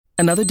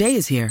Another day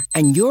is here,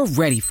 and you're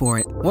ready for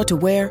it. What to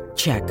wear?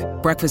 Check.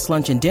 Breakfast,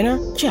 lunch, and dinner?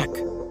 Check.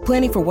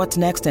 Planning for what's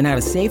next and how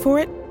to save for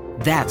it?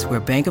 That's where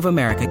Bank of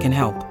America can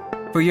help.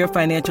 For your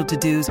financial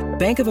to-dos,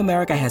 Bank of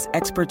America has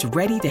experts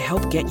ready to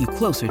help get you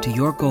closer to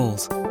your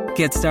goals.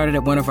 Get started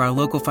at one of our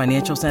local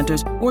financial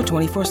centers or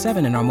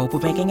 24/7 in our mobile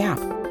banking app.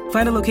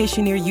 Find a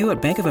location near you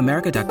at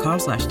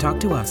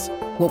bankofamerica.com/talktous.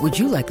 What would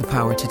you like the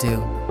power to do?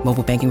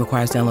 Mobile banking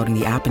requires downloading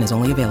the app and is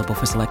only available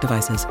for select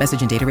devices.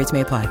 Message and data rates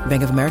may apply.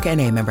 Bank of America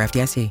N.A., member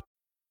FDIC.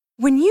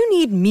 When you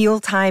need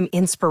mealtime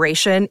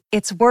inspiration,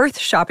 it's worth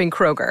shopping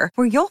Kroger,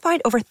 where you'll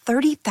find over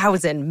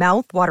 30,000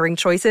 mouth-watering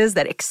choices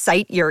that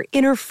excite your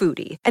inner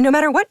foodie. And no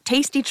matter what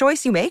tasty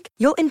choice you make,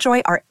 you'll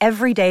enjoy our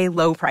everyday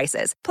low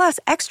prices, plus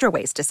extra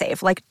ways to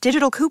save, like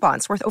digital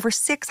coupons worth over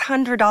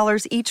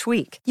 $600 each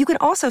week. You can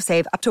also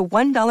save up to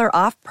 $1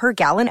 off per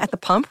gallon at the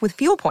pump with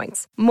fuel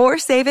points. More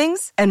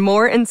savings and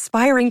more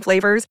inspiring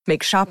flavors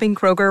make shopping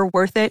Kroger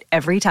worth it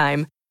every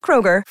time.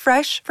 Kroger,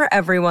 fresh for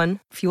everyone.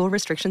 Fuel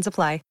restrictions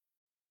apply.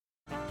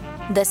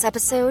 This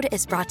episode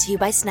is brought to you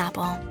by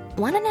Snapple.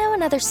 Want to know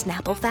another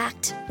Snapple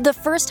fact? The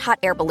first hot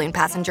air balloon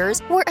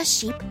passengers were a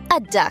sheep, a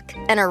duck,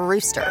 and a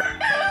rooster.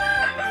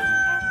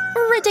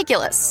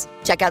 Ridiculous.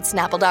 Check out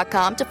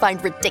Snapple.com to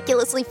find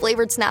ridiculously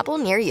flavored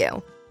Snapple near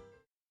you.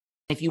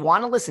 If you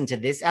want to listen to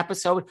this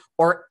episode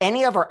or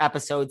any of our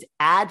episodes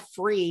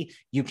ad-free,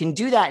 you can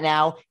do that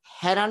now.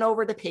 Head on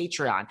over to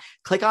Patreon.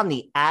 Click on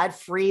the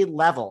ad-free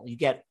level. You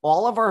get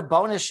all of our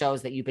bonus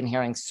shows that you've been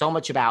hearing so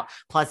much about.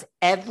 Plus,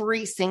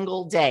 every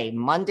single day,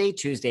 Monday,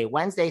 Tuesday,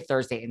 Wednesday,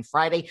 Thursday, and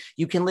Friday,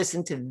 you can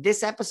listen to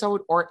this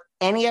episode or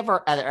any of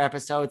our other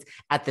episodes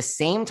at the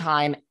same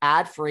time,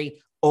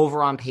 ad-free,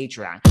 over on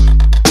Patreon.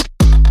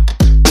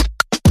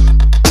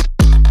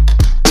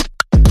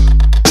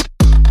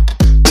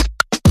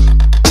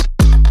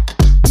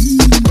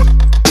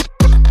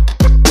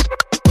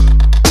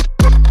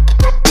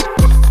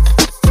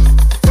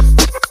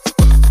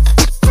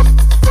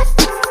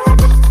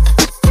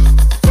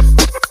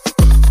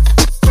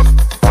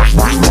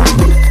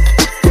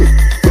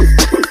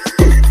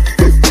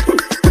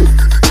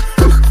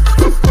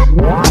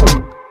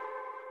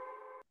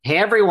 Hey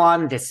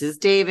everyone, this is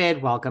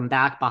David. Welcome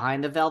back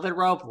behind the velvet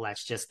rope.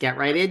 Let's just get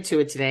right into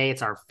it today.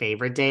 It's our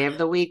favorite day of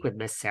the week with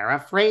Miss Sarah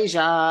Fraser.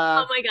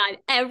 Oh my God.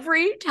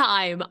 Every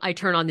time I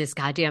turn on this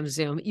goddamn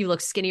Zoom, you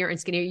look skinnier and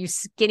skinnier. You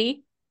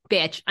skinny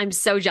bitch. I'm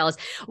so jealous.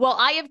 Well,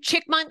 I have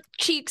chickmunk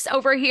cheeks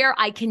over here.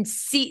 I can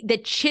see the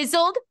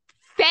chiseled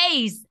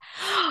face.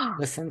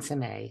 Listen to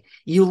me.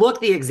 You look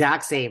the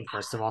exact same,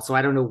 first of all. So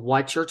I don't know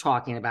what you're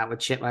talking about with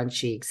chipmunk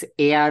cheeks.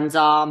 And,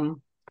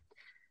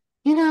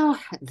 you know,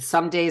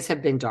 some days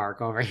have been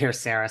dark over here,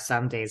 Sarah.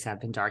 Some days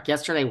have been dark.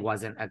 Yesterday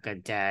wasn't a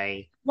good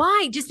day.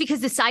 Why? Just because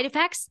the side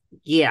effects?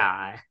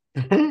 Yeah.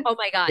 Oh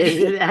my God.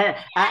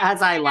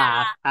 As I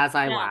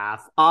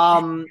laugh.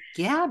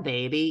 Yeah,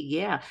 baby.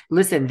 Yeah.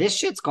 Listen, this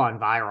shit's gone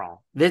viral.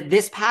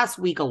 This past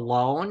week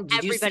alone,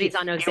 Everybody's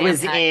on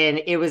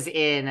Ozempic.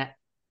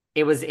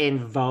 It was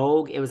in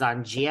Vogue. It was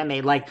on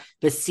GMA. Like,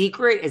 the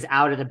secret is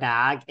out of the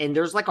bag, and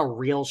there's like a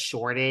real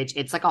shortage.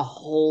 It's like a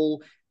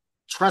whole.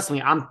 Trust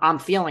me, I'm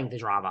feeling the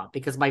drama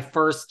because my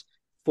first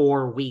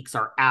 4 weeks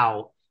are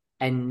out,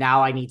 and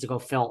now I need to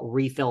go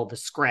refill the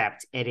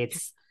script. And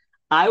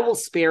I will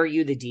spare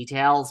you the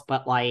details,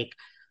 but like,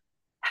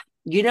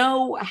 you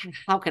know,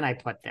 how can I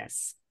put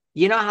this?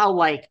 You know how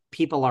like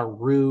people are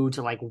rude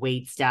to like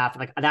wait staff?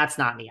 Like, that's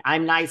not me.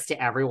 I'm nice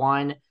to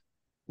everyone,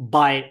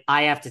 but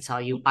I have to tell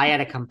you, I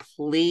had a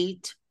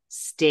complete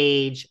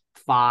stage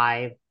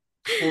 5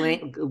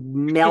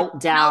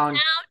 meltdown.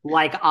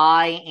 Like,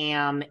 I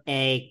am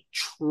a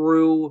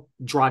true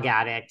drug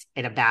addict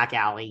in a back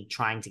alley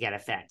trying to get a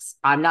fix.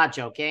 I'm not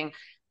joking.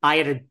 I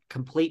had a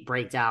complete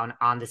breakdown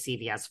on the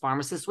CVS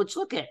pharmacist, which,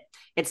 look,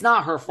 it's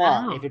not her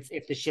fault. Wow.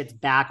 If the shit's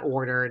back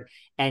ordered.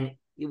 And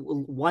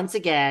once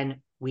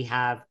again, we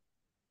have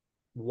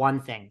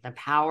one thing: the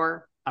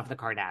power of the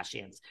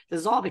Kardashians.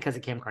 This is all because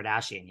of Kim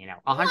Kardashian, 100%.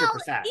 Well,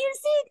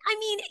 I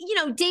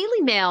mean,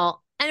 Daily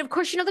Mail. And of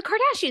course, the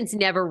Kardashians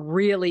never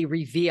really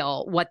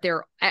reveal what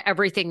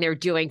everything they're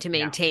doing to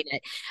maintain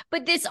it.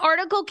 But this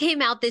article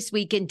came out this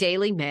week in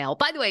Daily Mail.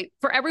 By the way,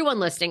 for everyone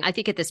listening, I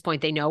think at this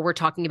point they know we're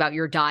talking about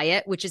Your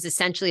Diet, which is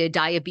essentially a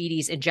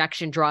diabetes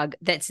injection drug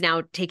that's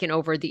now taken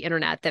over the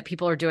internet that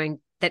people are doing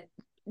that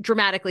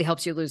dramatically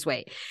helps you lose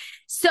weight.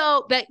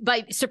 So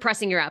by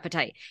suppressing your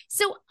appetite.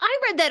 So I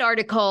read that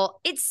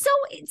article. It's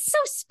so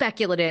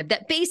speculative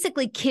that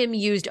basically Kim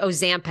used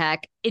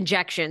Ozempic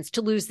injections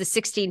to lose the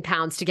 16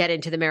 pounds to get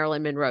into the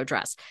Marilyn Monroe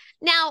dress.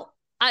 Now,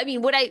 I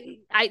mean,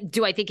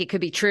 I think it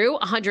could be true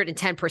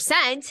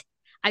 110%.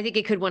 I think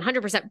it could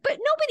 100%, but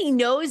nobody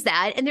knows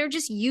that. And they're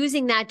just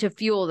using that to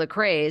fuel the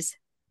craze.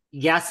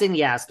 Yes and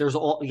yes. There's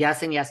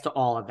yes and yes to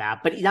all of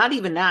that. But not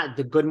even that.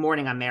 The Good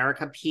Morning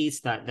America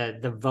piece,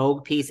 the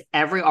Vogue piece,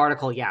 every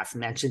article, yes,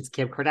 mentions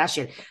Kim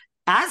Kardashian.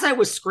 as I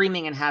was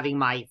screaming and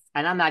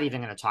and I'm not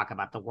even going to talk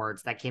about the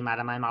words that came out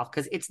of my mouth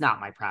because it's not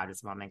my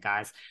proudest moment,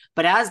 guys.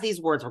 But as these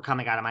words were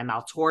coming out of my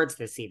mouth towards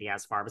the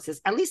CVS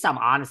pharmacist, at least I'm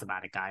honest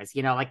about it, guys.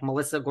 You know, like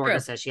Melissa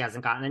Gorga says she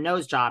hasn't gotten a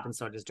nose job, and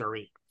so does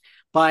Dorit.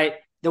 But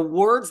the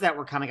words that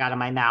were coming out of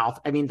my mouth,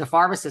 I mean, the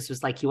pharmacist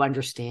was like, you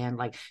understand,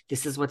 like,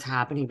 this is what's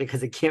happening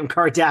because of Kim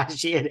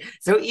Kardashian.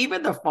 So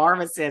even the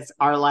pharmacists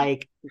are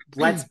like,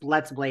 let's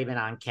blame it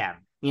on Kim.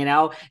 You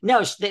know,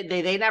 no,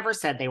 they never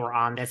said they were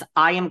on this.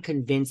 I am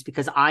convinced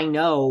because I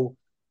know,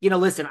 you know,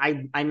 listen,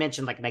 I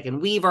mentioned like Megan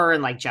Weaver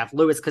and like Jeff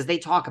Lewis because they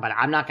talk about it.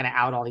 I'm not going to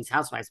out all these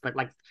housewives, but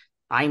like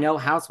I know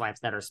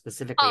housewives that are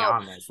specifically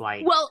on this.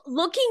 Like, well,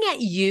 looking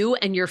at you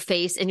and your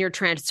face and your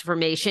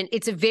transformation,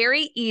 it's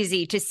very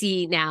easy to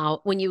see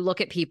now when you look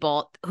at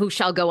people who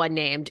shall go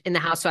unnamed in the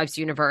Housewives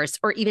universe,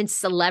 or even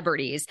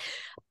celebrities,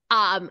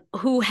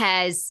 who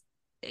has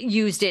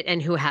used it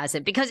and who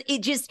hasn't, because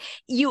it just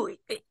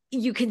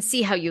you can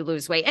see how you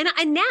lose weight.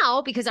 And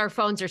now, because our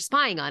phones are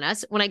spying on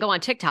us, when I go on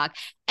TikTok,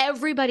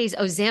 everybody's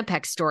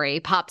Ozempic story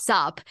pops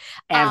up.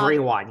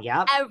 Everyone,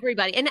 yep.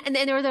 Everybody. And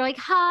they're like,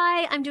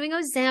 hi, I'm doing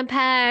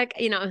Ozempic.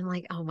 You know, I'm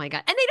like, oh my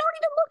God. And they don't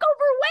even look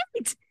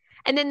overweight.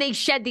 And then they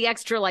shed the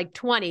extra like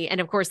 20.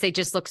 And of course, they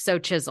just look so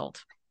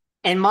chiseled.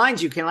 And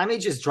mind you, let me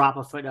just drop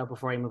a footnote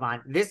before we move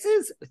on. This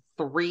is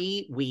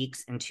 3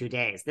 weeks and 2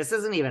 days. This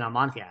isn't even a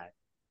month yet.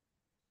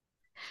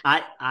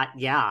 I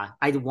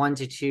did 1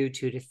 to 2,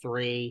 2 to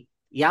 3.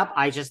 Yep.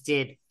 I just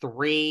did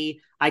 3.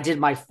 I did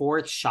my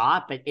 4th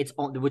shot, but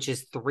which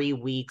is 3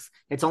 weeks.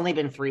 It's only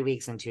been 3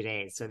 weeks and 2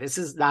 days. So this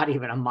is not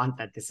even a month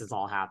that this has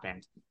all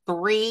happened.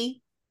 3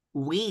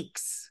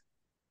 weeks.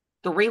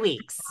 3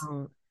 weeks.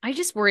 I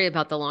just worry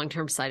about the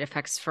long-term side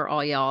effects for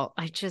all y'all.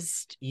 You should.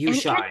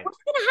 What's going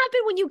to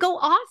happen when you go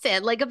off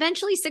it? Like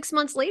eventually 6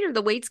 months later,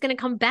 the weight's going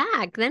to come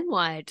back. Then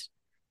what?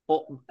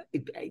 Well,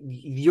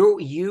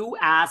 you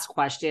ask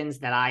questions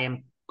that I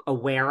am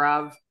aware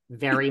of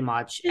very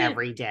much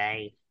every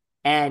day.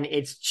 And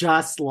it's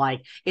just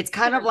like, it's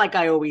kind of like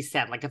I always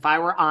said, like if I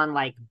were on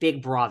like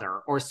Big Brother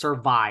or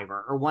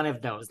Survivor or one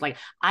of those, like,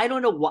 I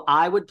don't know what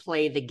I would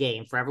play the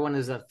game for everyone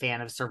who's a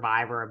fan of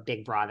Survivor or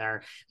Big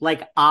Brother.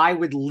 Like I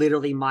would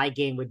literally, my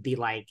game would be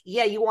like,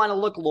 yeah, you want to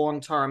look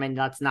long-term and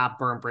let's not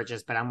burn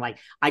bridges. But I'm like,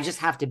 I just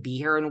have to be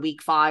here in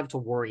week 5 to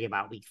worry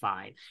about week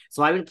 5.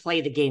 So I would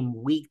play the game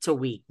week to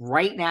week.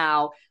 Right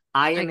now,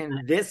 I am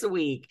in this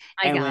week.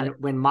 And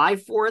when my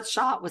 4th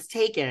shot was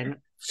taken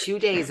 2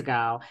 days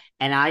ago,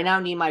 and I now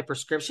need my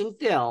prescription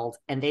filled,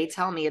 and they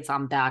tell me it's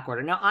on back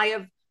order. Now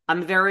I'm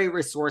a very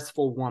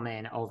resourceful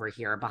woman over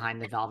here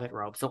behind the velvet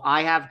rope. So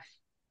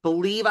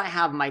believe I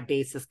have my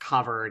bases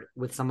covered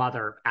with some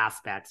other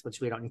aspects, which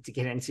we don't need to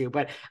get into,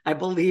 but I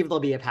believe there'll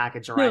be a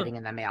package arriving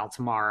in the mail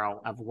tomorrow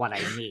of what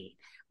I need.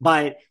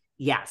 But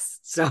yes,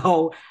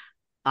 so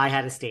I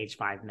had a stage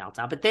 5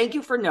 meltdown, but thank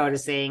you for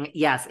noticing.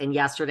 Yes. And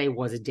yesterday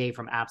was a day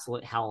from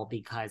absolute hell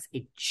because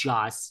it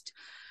just,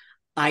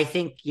 I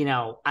think, you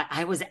know,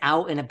 I was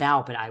out and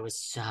about, but I was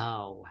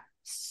so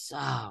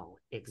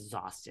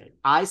exhausted.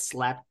 I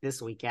slept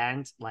this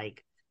weekend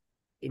like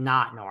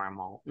not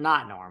normal.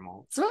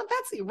 So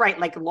that's right.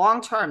 Like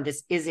long term,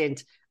 this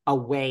isn't a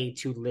way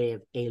to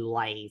live a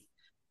life.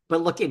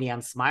 But look at me,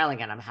 I'm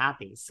smiling and I'm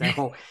happy.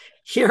 So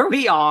here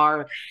we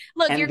are.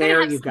 Look, you're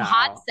going to have some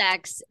hot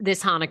sex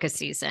this Hanukkah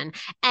season,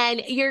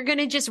 and you're going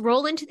to just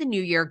roll into the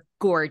new year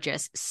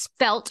gorgeous,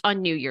 spelt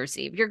on New Year's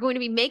Eve. You're going to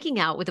be making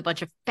out with a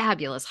bunch of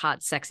fabulous,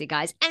 hot, sexy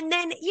guys. And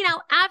then, you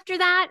know, after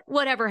that,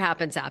 whatever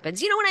happens,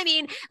 happens. You know what I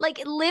mean? Like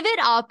live it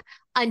up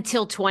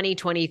until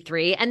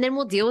 2023, and then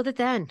we'll deal with it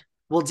then.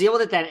 We'll deal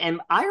with it then. And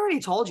I already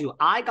told you,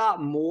 I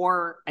got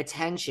more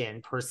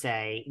attention per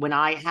se when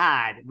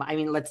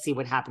let's see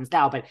what happens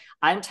now. But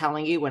I'm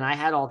telling you, when I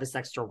had all this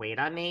extra weight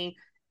on me,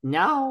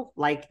 no,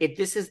 like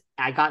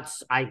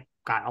I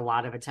got a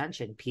lot of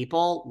attention.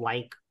 People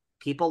like,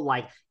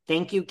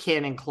 thank you,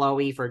 Kim and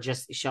Chloe, for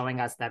just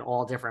showing us that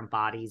all different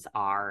bodies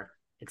are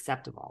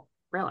acceptable.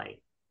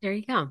 Really. There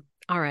you go.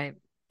 All right.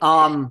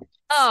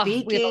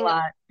 Speaking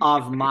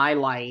of my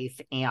life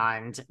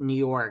and New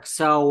York.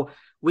 So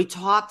we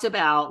talked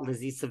about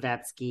Lizzie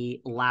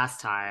Savetsky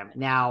last time.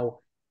 Now,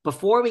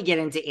 before we get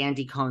into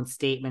Andy Cohen's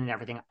statement and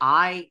everything,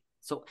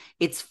 so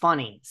it's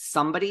funny.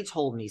 Somebody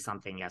told me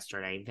something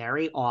yesterday,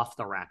 very off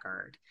the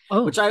record,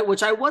 which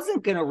I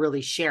wasn't going to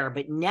really share.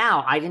 But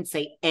now I didn't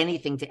say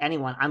anything to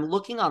anyone. I'm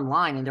looking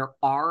online and there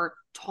are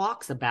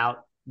talks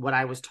about what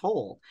I was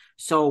told.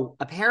 So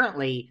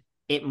apparently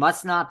it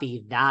must not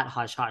be that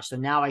hush hush. So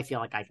now I feel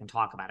like I can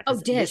talk about it. Oh,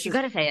 Dish, you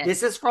got to say it.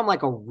 This is from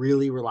like a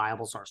really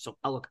reliable source. So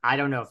look, I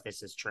don't know if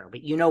this is true,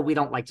 but you know, we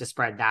don't like to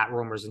spread that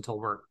rumors until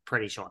we're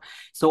pretty sure.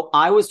 So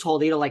I was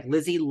told either like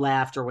Lizzie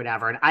left or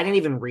whatever. And I didn't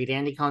even read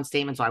Andy Cohen's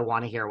statement. So I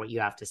want to hear what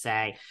you have to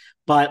say.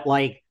 But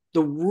like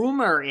the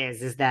rumor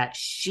is that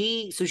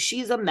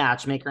she's a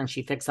matchmaker and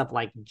she fixes up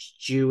like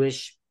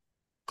Jewish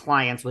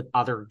clients with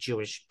other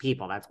Jewish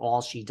people. That's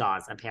all she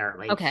does,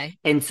 apparently. Okay.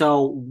 And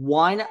so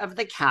one of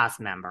the cast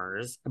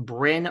members,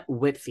 Bryn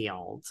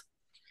Whitfield,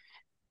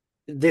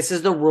 this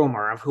is the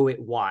rumor of who it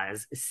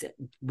was,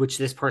 which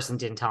this person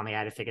didn't tell me. I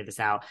had to figure this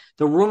out.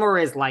 The rumor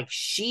is like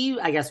she,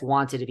 I guess,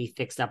 wanted to be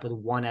fixed up with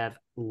one of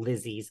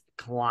Lizzie's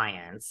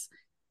clients.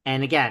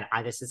 And again,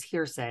 this is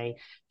hearsay.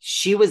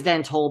 She was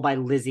then told by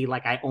Lizzie,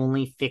 like, I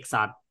only fix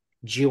up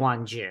Jew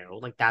on Jew.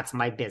 Like, that's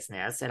my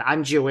business. And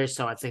I'm Jewish.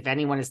 So it's, if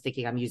anyone is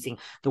thinking I'm using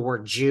the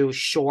word Jew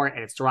short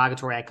and it's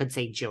derogatory, I could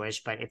say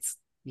Jewish, but it's,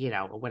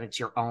 when it's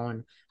your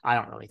own, I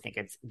don't really think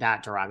it's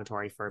that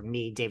derogatory for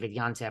me, David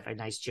Yontef, a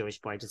nice Jewish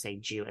boy, to say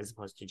Jew as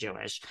opposed to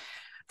Jewish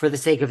for the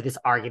sake of this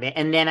argument.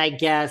 And then I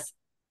guess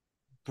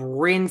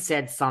Brynn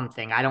said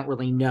something, I don't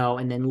really know.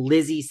 And then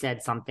Lizzie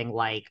said something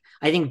like,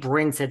 I think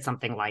Brynn said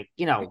something like,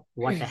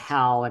 what the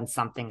hell, and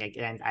something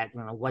again. I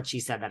don't know what she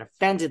said that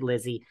offended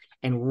Lizzie.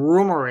 And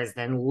rumor is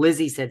then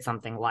Lizzie said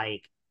something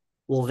like,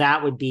 well,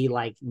 that would be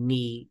like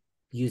me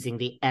using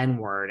the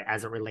N-word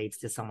as it relates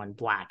to someone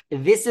Black.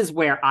 This is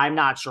where I'm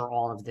not sure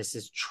all of this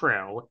is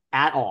true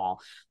at all,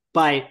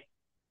 but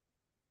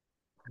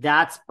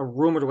that's a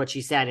rumor to what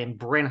she said. And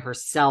Brynn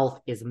herself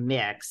is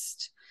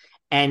mixed.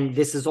 And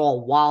this is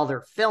all while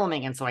they're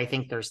filming. And so I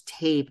think there's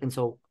tape. And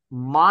so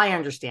my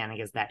understanding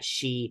is that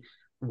she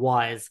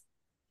was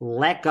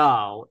let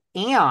go.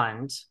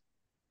 And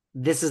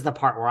this is the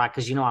part where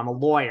because I'm a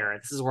lawyer.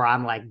 This is where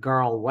I'm like,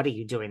 girl, what are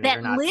you doing?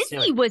 That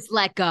Lizzie was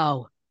let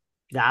go.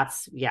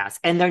 That's yes.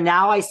 And then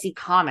now I see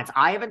comments.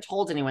 I haven't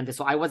told anyone this,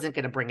 so I wasn't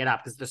going to bring it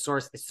up because the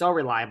source is so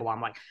reliable.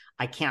 I'm like,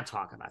 I can't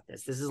talk about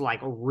this. This is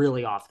like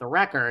really off the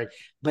record.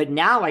 But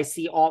now I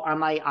see all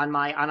on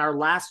our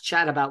last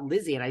chat about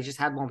Lizzie, and I just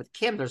had one with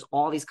Kim. There's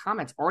all these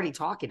comments already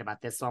talking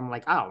about this. So I'm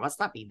like, oh, let's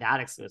not be that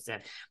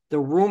exclusive. The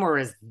rumor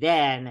is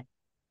then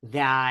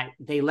that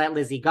they let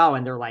Lizzie go,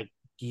 and they're like,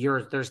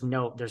 there's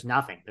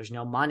nothing. There's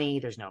no money.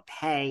 There's no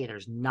pay.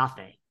 There's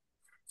nothing.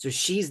 So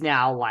she's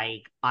now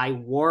like, I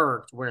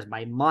worked, where's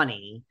my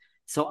money?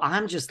 So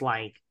I'm just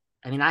like,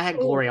 I had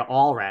Gloria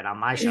Allred on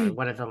my show,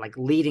 one of the like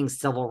leading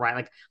civil rights,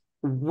 like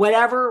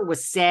whatever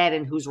was said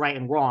and who's right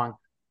and wrong.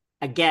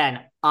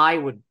 Again, I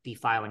would be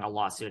filing a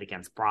lawsuit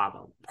against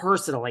Bravo.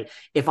 Personally,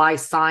 if I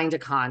signed a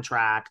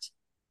contract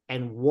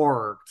and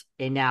worked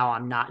and now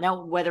I'm not,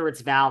 now whether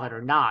it's valid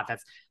or not,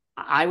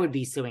 I would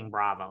be suing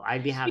Bravo.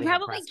 I'd be having a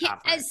press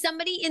conference. As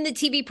somebody in the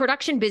TV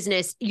production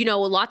business,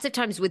 lots of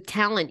times with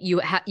talent, you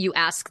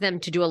ask them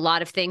to do a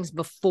lot of things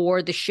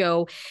before the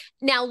show.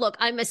 Now, look,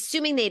 I'm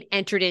assuming they'd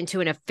entered into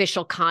an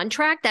official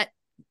contract that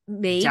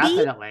maybe.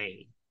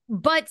 Definitely.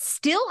 But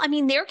still,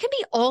 there can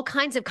be all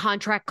kinds of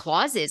contract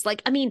clauses.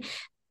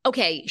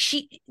 Okay,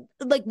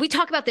 we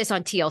talk about this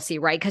on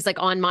TLC, right? Because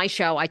on my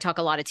show, I talk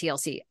a lot of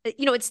TLC.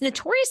 It's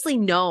notoriously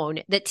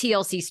known that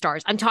TLC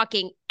stars, I'm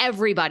talking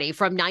everybody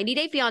from 90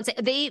 Day Fiance,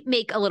 they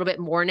make a little bit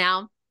more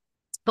now.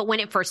 But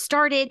when it first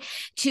started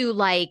to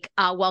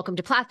Welcome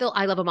to Plathville,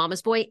 I Love a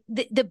Mama's Boy,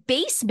 the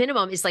base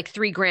minimum is like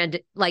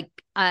 $3,000,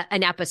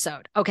 an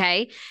episode.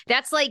 Okay.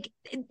 That's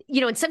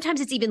and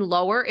sometimes it's even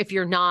lower if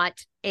you're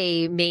not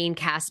a main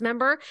cast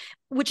member,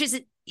 which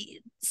is,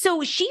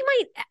 so she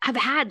might have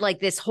had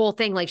this whole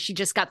thing, she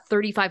just got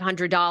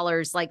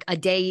 $3,500 a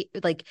day,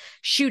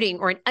 shooting,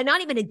 or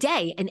not even a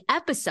day, an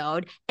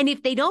episode. And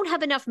if they don't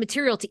have enough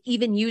material to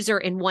even use her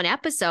in one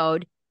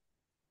episode,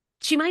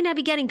 she might not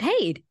be getting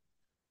paid.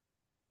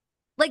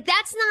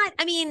 That's not,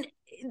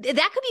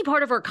 that could be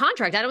part of her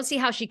contract. I don't see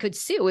how she could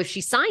sue if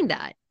she signed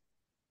that.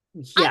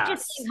 Yes. I'm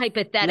just saying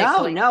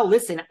hypothetically. No,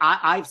 listen,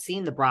 I've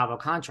seen the Bravo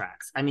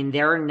contracts.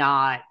 They're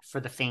not for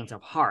the faint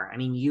of heart.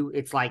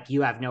 It's like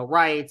you have no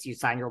rights. You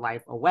sign your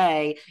life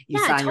away.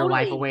 Your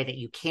life away that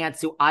you can't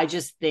sue. I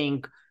just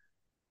think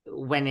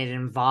when it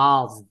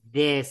involves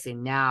this,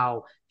 and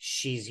now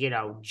she's,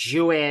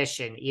 Jewish,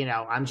 and,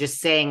 I'm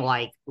just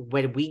saying,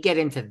 when we get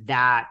into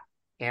that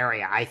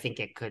area, I think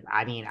it could,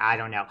 I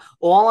don't know.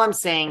 All I'm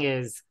saying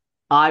is,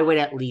 I would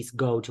at least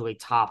go to a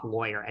top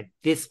lawyer at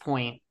this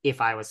point. If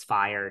I was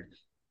fired,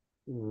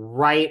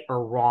 right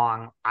or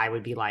wrong, I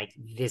would be like,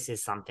 this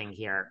is something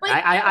here.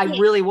 I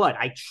really would.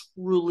 I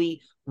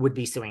truly would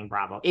be suing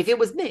Bravo if it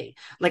was me.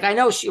 I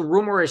know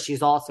rumor is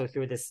she's also,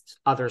 through this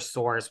other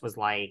source, was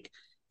like,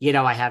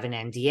 I have an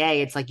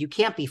NDA. It's like, you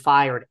can't be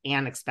fired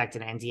and expect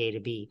an NDA to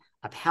be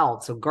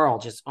upheld. So girl,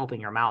 just open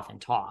your mouth and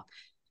talk.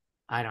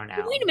 I don't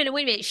know. Wait a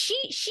minute.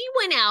 She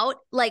went out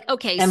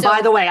okay. And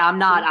by the way, I'm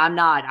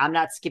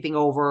not skipping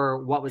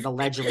over what was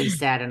allegedly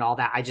said and all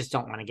that. I just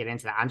don't want to get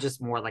into that. I'm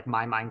just more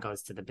my mind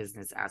goes to the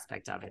business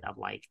aspect of it, of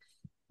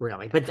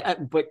really.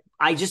 But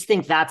I just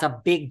think that's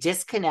a big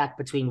disconnect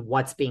between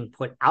what's being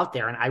put out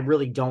there. And I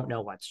really don't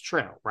know what's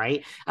true,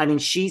 right?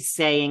 She's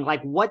saying,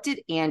 what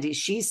did Andy,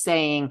 she's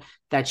saying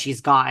that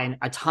she's gotten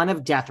a ton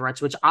of death threats,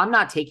 which I'm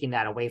not taking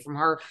that away from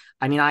her.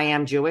 I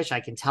am Jewish. I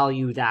can tell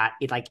you that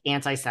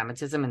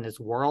anti-Semitism in this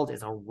world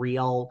is a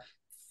real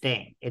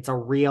thing. It's a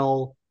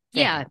real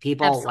thing. Yeah,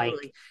 people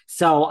absolutely.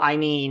 So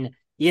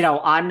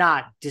I'm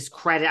not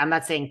discredit. I'm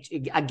not saying,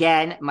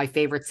 again, my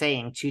favorite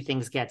saying, two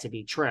things get to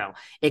be true.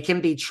 It can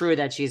be true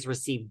that she's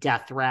received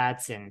death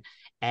threats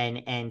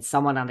and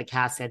someone on the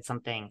cast said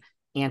something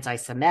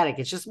anti-Semitic.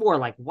 It's just more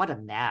like, what a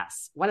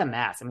mess. What a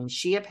mess. I mean,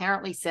 she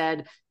apparently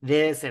said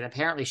this, and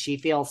apparently she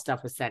feels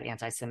stuff was said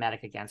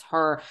anti-Semitic against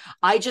her.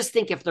 I just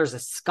think if there's a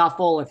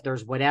scuffle, if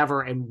there's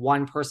whatever, and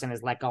one person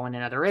is let go and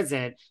another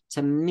isn't,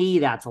 to me,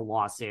 that's a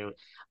lawsuit.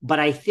 But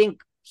I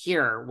think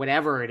here,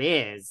 whatever it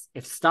is,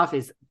 if stuff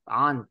is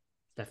on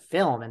the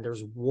film and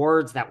there's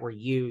words that were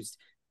used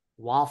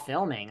while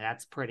filming,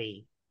 it's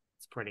pretty,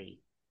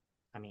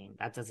 I mean,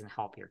 that doesn't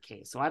help your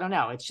case. So I don't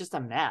know. It's just a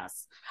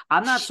mess.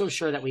 I'm not so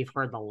sure that we've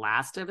heard the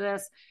last of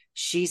this.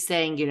 She's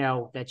saying,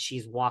 that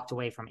she's walked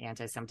away from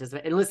anti-Semitism.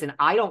 And listen,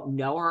 I don't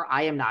know her.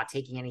 I am not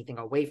taking anything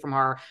away from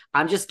her.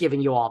 I'm just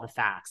giving you all the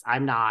facts.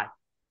 I'm not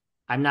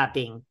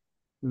being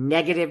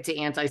negative to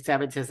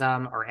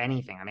anti-Semitism or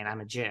anything. I mean,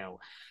 I'm a Jew.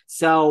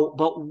 So,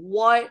 but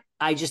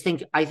I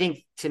think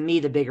to me,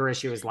 the bigger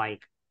issue is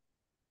like,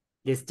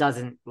 this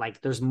doesn't, like,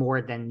 there's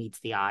more than meets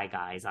the eye,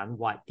 guys, on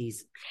what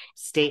these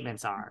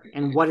statements are.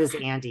 And what is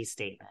Andy's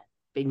statement?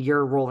 And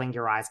you're rolling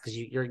your eyes because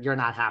you're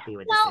not happy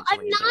with this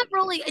situation. I'm not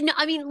really. No,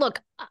 I mean, look,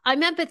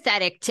 I'm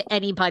empathetic to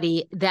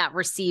anybody that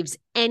receives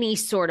any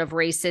sort of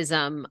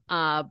racism,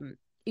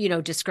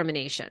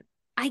 discrimination.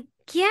 I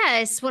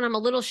guess when I'm a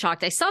little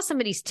shocked, I saw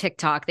somebody's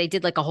TikTok. They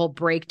did like a whole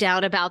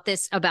breakdown about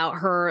this, about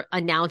her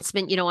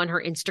announcement, on her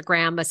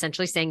Instagram,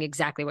 essentially saying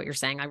exactly what you're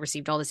saying. I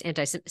received all this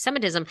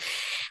anti-Semitism.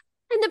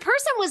 And the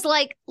person was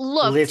like,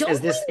 look, Liz,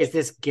 is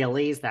this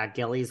Gillies, that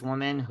Gillies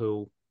woman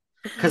who,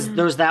 because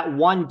there's that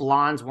one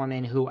blonde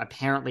woman who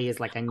apparently is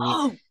like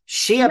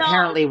she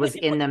apparently was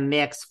in the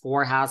mix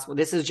for House.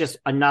 This is just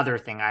another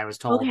thing I was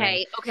told.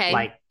 Okay.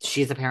 Like,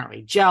 she's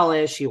apparently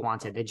jealous. She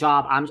wanted the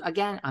job.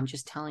 I'm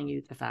just telling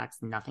you the facts.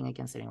 Nothing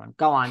against anyone.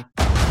 Go on.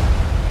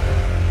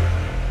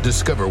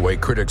 Discover why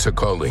critics are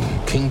calling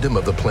Kingdom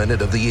of the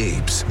Planet of the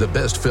Apes the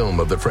best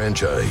film of the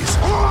franchise.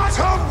 What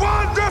a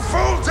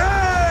wonderful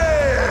day!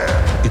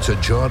 It's a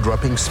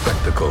jaw-dropping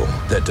spectacle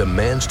that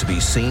demands to be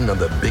seen on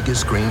the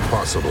biggest screen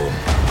possible.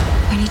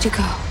 We need to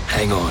go.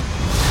 Hang on.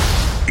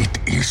 It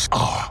is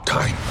our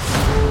time.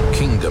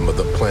 Kingdom of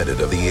the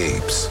Planet of the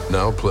Apes.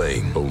 Now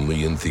playing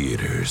only in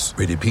theaters.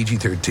 Rated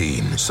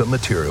PG-13. Some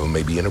material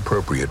may be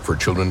inappropriate for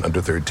children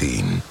under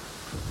 13.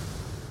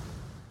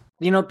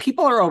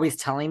 People are always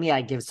telling me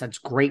I give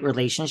such great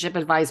relationship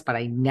advice, but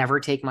I never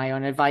take my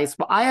own advice.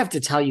 Well, I have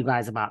to tell you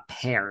guys about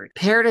Paired.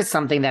 Paired is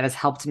something that has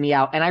helped me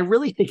out, and I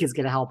really think is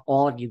going to help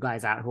all of you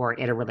guys out who are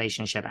in a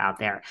relationship out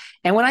there.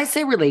 And when I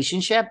say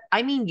relationship,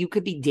 I mean you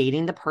could be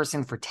dating the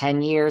person for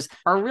 10 years,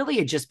 or really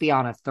it'd just be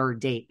on a third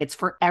date. It's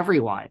for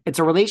everyone. It's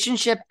a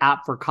relationship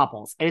app for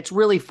couples, and it's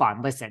really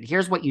fun. Listen,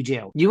 here's what you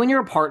do. You and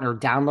your partner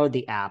download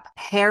the app,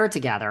 pair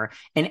together,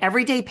 and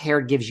every day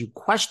Paired gives you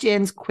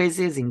questions,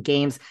 quizzes, and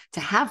games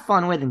to have fun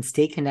with and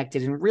stay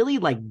connected and really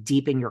like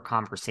deepen your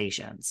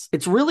conversations.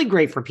 It's really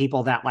great for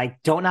people that like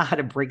don't know how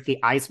to break the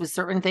ice with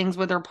certain things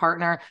with their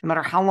partner, no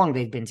matter how long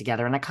they've been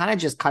together. And it kind of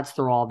just cuts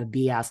through all the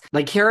BS.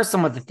 Like, here are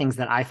some of the things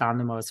that I found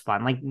the most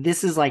fun. Like,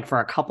 this is like for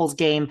a couples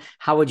game.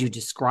 How would you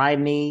describe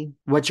me?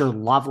 What's your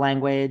love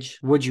language?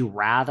 Would you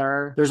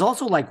rather? There's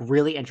also like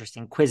really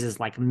interesting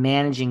quizzes like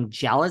managing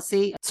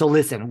jealousy. So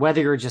listen,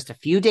 whether you're just a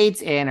few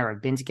dates in or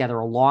have been together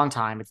a long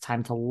time, it's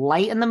time to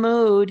lighten the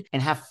mood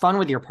and have fun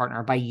with your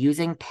partner by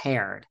using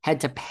Paired.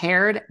 Head to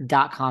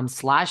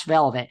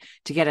paired.com/velvet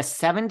to get a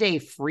 7-day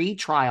free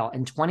trial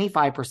and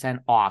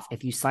 25% off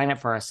if you sign up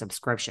for a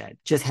subscription.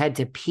 Just head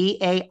to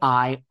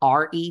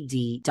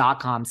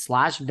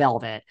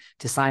paired.com/velvet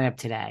to sign up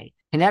today.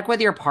 Connect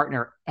with your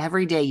partner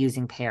every day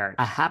using Paired.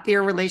 A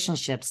happier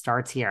relationship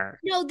starts here.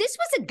 This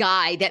was a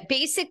guy that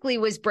basically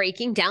was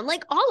breaking down,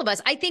 like all of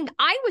us. I think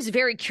I was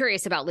very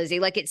curious about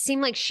Lizzie. Like, it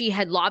seemed like she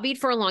had lobbied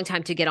for a long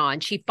time to get on.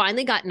 She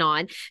finally gotten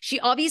on.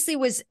 She obviously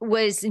was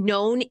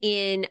known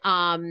in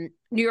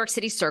New York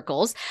City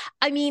circles.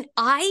 I mean,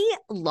 I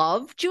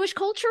love Jewish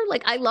culture.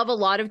 Like, I love a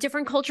lot of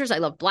different cultures. I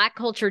love Black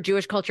culture,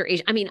 Jewish culture,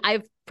 Asian. I mean, I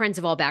have friends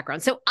of all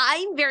backgrounds. So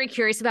I'm very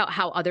curious about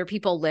how other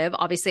people live.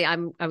 Obviously, I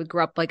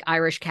grew up like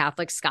Irish,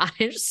 Catholic,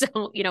 Scottish.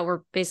 So, we're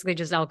basically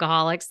just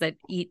alcoholics that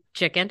eat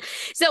chicken.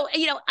 So,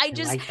 I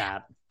like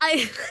that.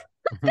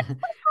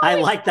 I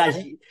like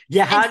that.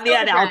 You had me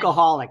at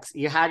alcoholics.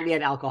 You had me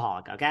at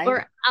alcoholic, okay?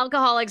 Or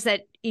alcoholics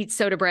that eat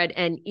soda bread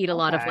and eat a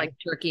lot of like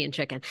turkey and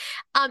chicken.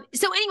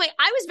 So anyway,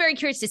 I was very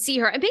curious to see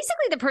her. And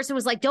basically the person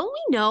was like, don't we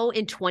know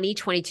in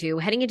 2022,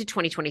 heading into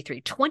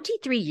 2023,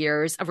 23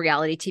 years of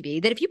reality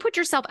TV, that if you put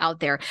yourself out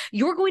there,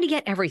 you're going to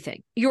get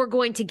everything. You're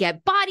going to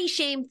get body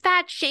shame,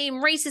 fat shame,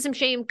 racism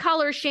shame,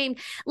 color shame.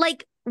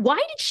 Like,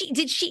 why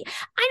did she,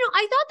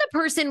 I thought the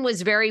person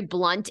was very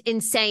blunt in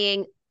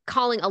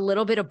calling a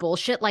little bit of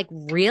bullshit. Like,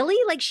 really?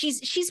 Like,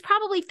 she's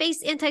probably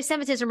faced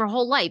anti-Semitism her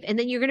whole life. And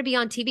then you're going to be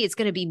on TV. It's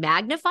going to be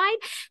magnified.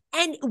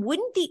 And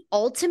wouldn't the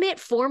ultimate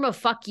form of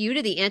fuck you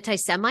to the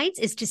anti-Semites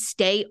is to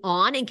stay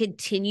on and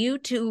continue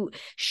to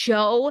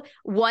show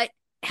what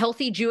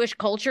healthy Jewish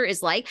culture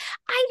is like?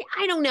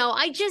 I don't know.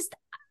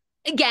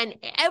 Again,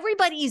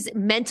 everybody's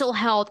mental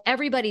health,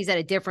 everybody's at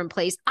a different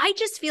place. I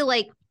just feel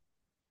like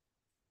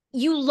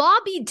you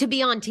lobbied to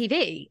be on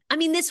TV. I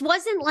mean, this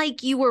wasn't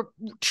like you were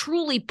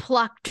truly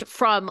plucked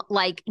from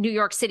like New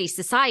York City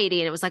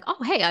society and it was like,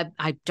 oh, hey,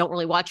 I don't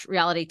really watch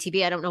reality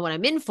TV. I don't know what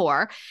I'm in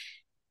for.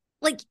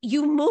 Like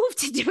you moved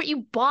to different,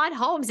 you bought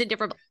homes in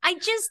different,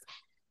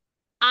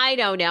 I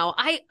don't know.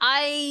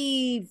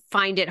 I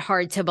find it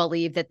hard to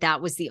believe that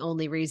that was the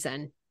only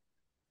reason.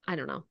 I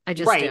don't know. I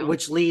just right, do.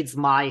 Which leads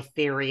my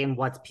theory and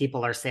what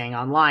people are saying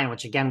online,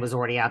 which again was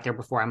already out there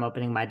before I'm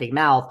opening my big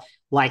mouth.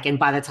 Like, and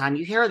by the time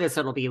you hear this,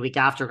 it'll be a week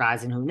after,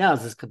 guys, and who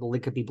knows, this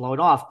could be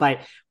blown off. But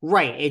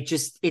right,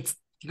 it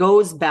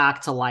goes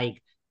back to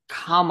like,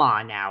 come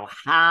on now,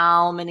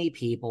 how many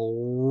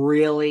people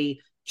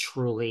really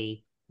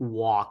truly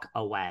walk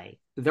away?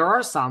 There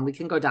are some, we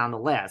can go down the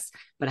list,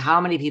 but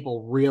how many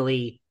people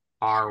really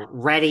are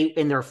ready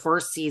in their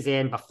first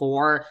season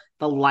before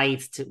the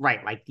lights to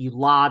right, like you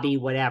lobby,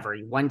 whatever.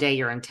 One day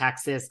you're in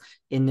Texas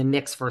in the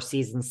mix for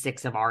season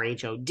 6 of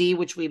RHOD,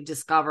 which we've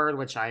discovered,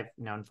 which I've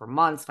known for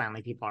months.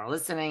 Finally, people are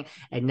listening.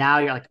 And now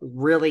you're like,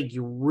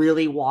 you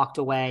really walked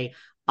away.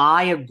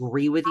 I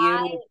agree with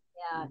you.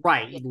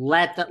 Right.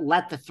 Let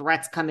the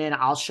threats come in.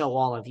 I'll show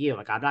all of you.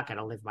 Like, I'm not going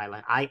to live my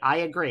life. I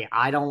agree.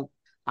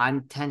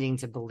 I'm tending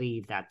to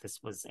believe that this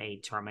was a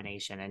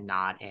termination and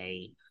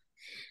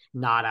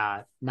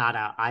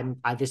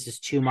this is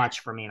too much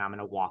for me and I'm going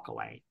to walk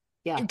away.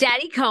 Yeah.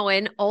 Daddy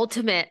Cohen,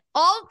 ultimate,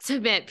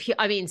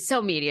 I mean,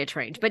 so media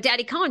trained, but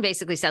Daddy Cohen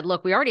basically said,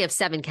 look, we already have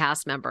 7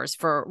 cast members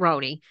for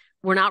Roni.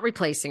 We're not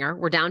replacing her.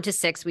 We're down to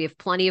 6. We have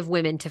plenty of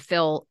women to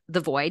fill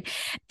the void.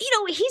 You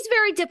know, he's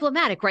very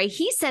diplomatic, right?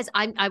 He says,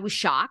 I was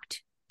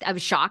shocked. I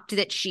was shocked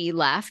that she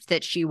left,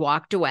 that she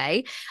walked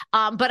away.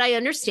 But I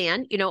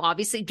understand, you know,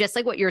 obviously, just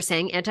like what you're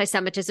saying,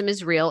 anti-Semitism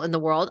is real in the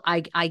world.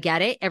 I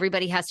get it.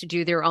 Everybody has to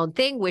do their own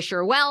thing. Wish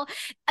her well.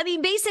 I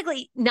mean,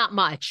 basically not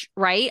much,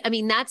 right? I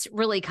mean, that's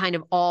really kind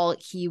of all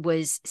he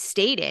was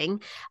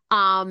stating.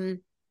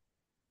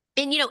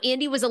 And, you know,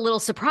 Andy was a little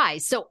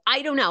surprised. So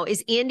I don't know.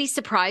 Is Andy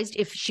surprised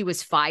if she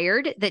was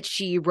fired that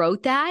she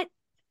wrote that?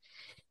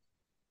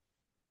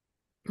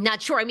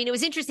 Not sure. I mean, it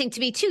was interesting to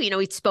me too. You know,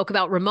 he spoke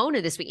about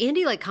Ramona this week.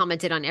 Andy like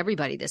commented on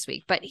everybody this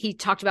week, but he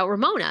talked about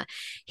Ramona.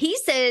 He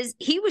says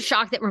he was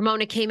shocked that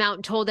Ramona came out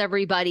and told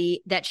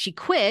everybody that she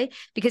quit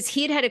because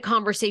he had a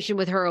conversation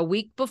with her a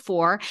week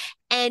before.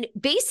 And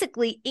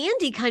basically,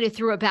 Andy kind of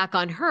threw it back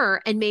on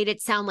her and made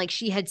it sound like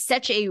she had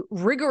such a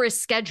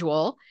rigorous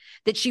schedule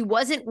that she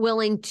wasn't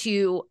willing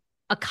to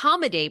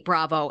accommodate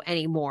Bravo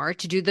anymore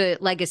to do the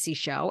legacy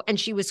show. And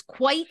she was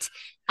quite,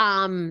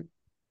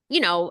 you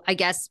know, I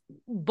guess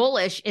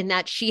bullish in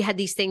that she had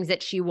these things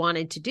that she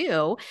wanted to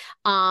do.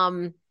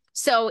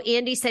 So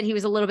Andy said he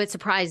was a little bit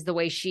surprised the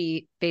way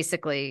she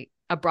basically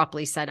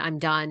abruptly said, I'm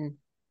done.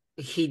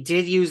 He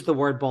did use the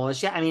word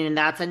bullish. Yeah. I mean, and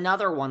that's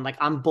another one. Like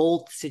on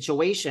both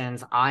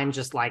situations, I'm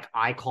just like,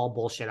 I call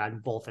bullshit on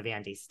both of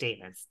Andy's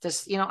statements.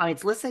 Just, you know, I mean,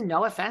 listen,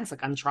 no offense.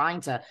 Like I'm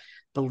trying to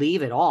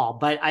believe it all.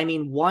 But I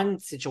mean, one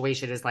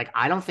situation is like,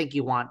 I don't think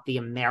you want the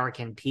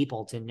American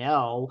people to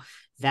know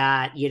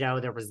that, you know,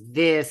 there was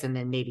this and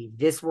then maybe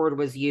this word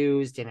was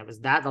used and it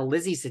was that. The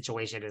Lizzie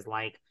situation is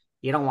like,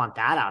 you don't want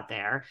that out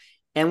there.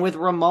 And with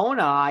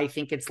Ramona, I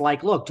think it's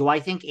like, look, do I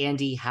think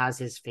Andy has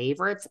his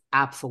favorites?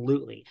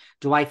 Absolutely.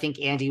 Do I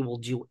think Andy will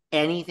do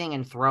anything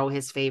and throw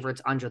his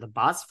favorites under the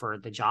bus for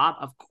the job?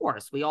 Of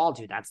course, we all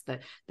do. That's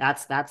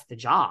the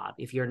job.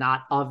 If you're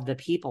not of the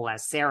people,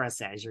 as Sarah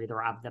says, you're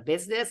either of the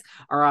business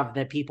or of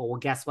the people. Well,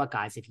 guess what,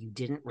 guys? If you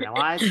didn't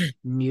realize,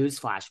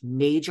 newsflash,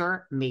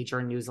 major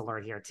news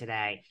alert here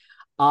today.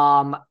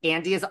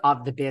 Andy is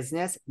of the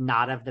business,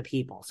 not of the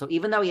people. So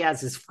even though he has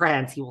his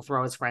friends, he will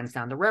throw his friends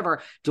down the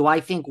river. Do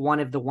I think one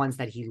of the ones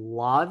that he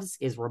loves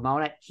is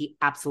Ramona? He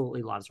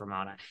absolutely loves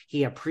Ramona.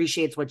 He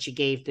appreciates what she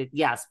gave to,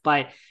 yes,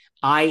 but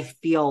I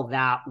feel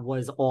that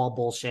was all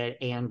bullshit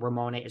and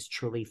Ramona is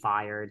truly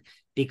fired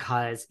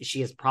because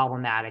she is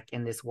problematic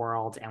in this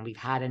world and we've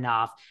had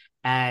enough.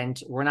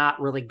 And we're not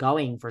really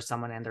going for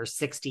someone in their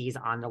 60s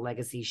on the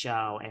legacy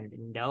show and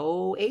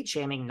no age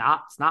shaming.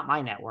 It's not my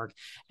network.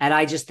 And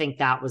I just think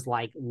that was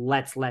like,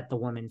 let's let the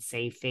woman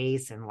save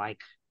face. And like,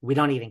 we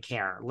don't even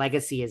care.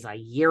 Legacy is a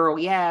year.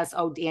 Yes.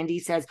 Oh, Andy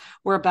says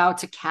we're about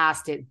to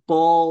cast it.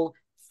 Bull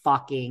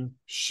fucking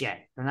shit.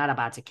 They're not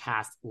about to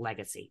cast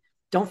Legacy.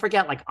 Don't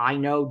forget, like, I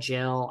know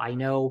Jill, I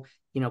know,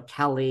 you know,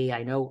 Kelly,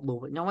 I know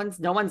no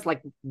one's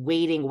like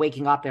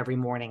waking up every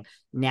morning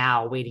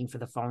now, waiting for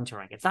the phone to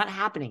ring. It's not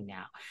happening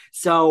now.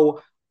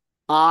 So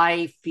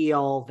I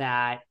feel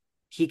that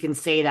he can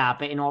say that,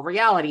 but in all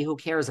reality, who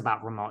cares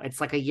about Ramona?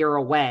 It's like a year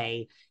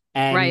away.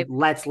 And right.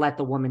 Let's let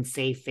the woman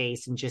save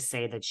face and just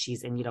say that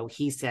she's, and, you know,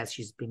 he says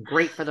she's been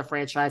great for the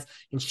franchise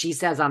and she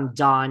says, I'm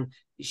done.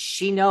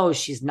 She knows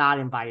she's not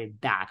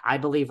invited back. I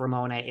believe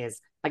Ramona is,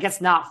 I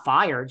guess, not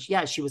fired.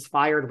 Yeah, she was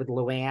fired with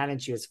Luann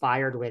and she was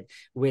fired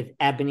with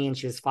Ebony and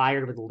she was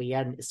fired with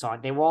Leah. And so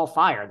they were all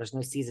fired. There's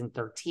no season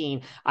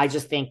 13. I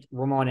just think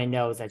Ramona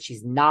knows that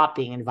she's not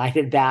being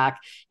invited back.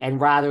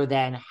 And rather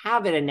than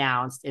have it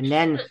announced and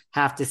then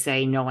have to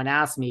say, no one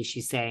asked me,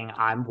 she's saying,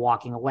 I'm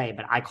walking away.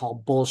 But I call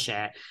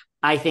bullshit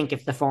I think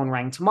if the phone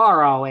rang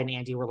tomorrow and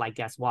Andy were like,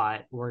 guess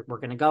what? We're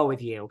going to go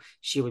with you,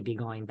 she would be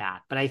going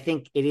back. But I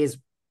think it is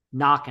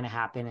not going to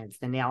happen. It's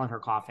the nail in her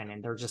coffin.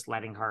 And they're just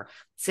letting her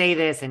say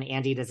this. And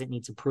Andy doesn't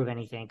need to prove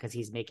anything because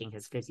he's making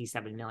his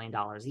 $57 million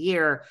a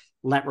year.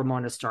 Let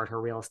Ramona start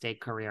her real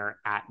estate career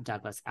at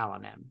Douglas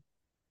Elliman.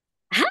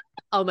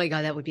 Oh my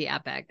God, that would be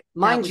epic.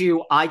 Mind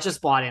you, I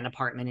just bought an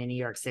apartment in New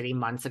York City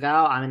months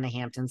ago. I'm in the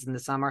Hamptons in the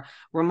summer.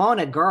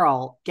 Ramona,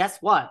 girl, guess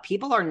what?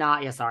 People are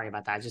not, sorry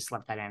about that. I just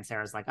slipped that in.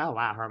 Sarah's like, oh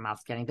wow, her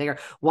mouth's getting bigger.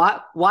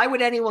 Why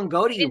would anyone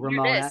go to you,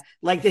 Ramona?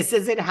 Like, this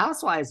isn't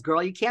Housewives,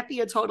 girl. You can't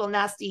be a total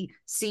nasty,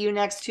 see you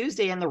next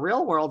Tuesday in the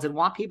real world and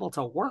want people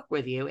to work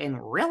with you in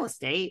real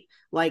estate.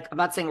 Like, I'm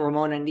not saying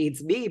Ramona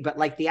needs me, but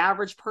like the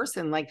average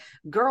person, like,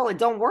 girl, it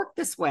don't work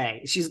this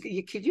way.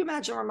 Could you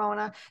imagine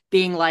Ramona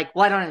being like,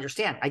 well, I don't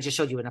understand. I just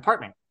showed you an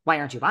apartment. Why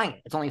aren't you buying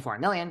it? It's only $4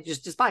 million.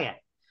 Just buy it.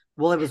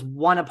 Well, it was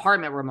one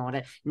apartment,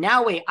 Ramona.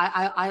 Now, wait,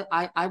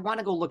 I want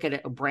to go look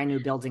at a brand new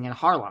building in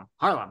Harlem.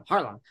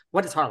 Harlem.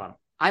 What is Harlem?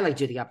 I like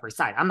to do the Upper East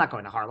Side. I'm not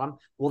going to Harlem.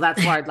 Well,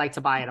 that's where I'd like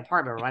to buy an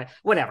apartment. Right?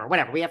 Whatever.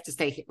 We have to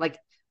stay here. Like,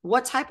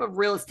 what type of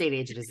real estate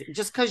agent is it?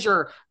 Just because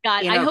you're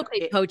God, I hope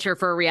they coach her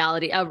for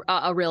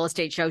a real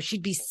estate show.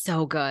 She'd be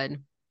so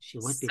good. She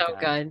would be so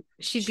good.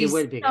 She'd be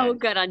so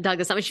good on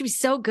Douglas. I mean, she'd be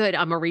so good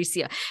on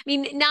Mauricio. I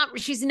mean,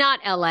 she's not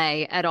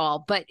LA at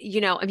all, but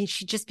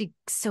she'd just be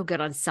so good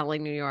on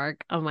selling New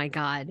York. Oh my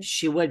God.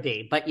 She would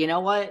be. But you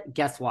know what?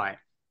 Guess what?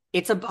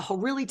 It's a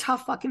really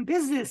tough fucking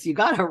business. You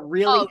got to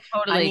really,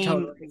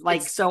 totally.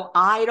 Like, so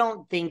I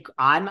don't think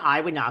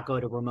I would not go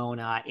to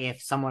Ramona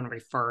if someone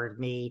referred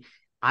me.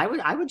 I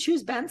would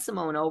choose Ben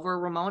Simone over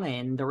Ramona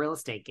in the real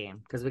estate game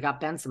because we got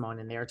Ben Simone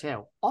in there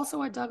too.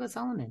 Also at Douglas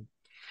Elliman.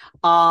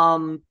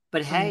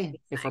 But hey,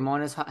 if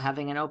Ramona's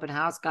having an open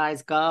house,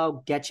 guys,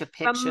 go get your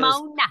pictures.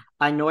 Ramona.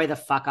 Annoy the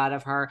fuck out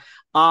of her.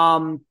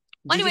 Anyway,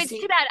 it's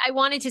too bad. I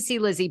wanted to see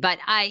Lizzie, but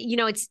I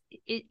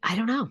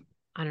don't know.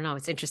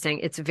 It's interesting.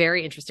 It's a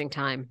very interesting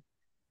time.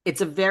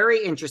 It's a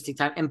very interesting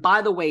time. And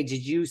by the way,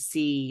 did you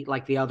see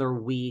like the other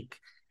week,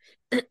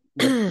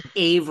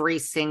 Avery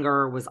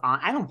Singer was on?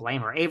 I don't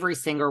blame her. Avery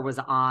Singer was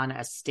on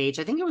a stage.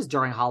 I think it was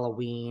during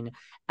Halloween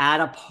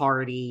at a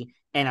party.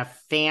 And a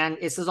fan,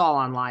 this is all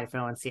online if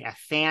you want to see, a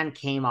fan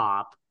came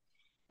up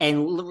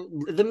and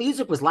the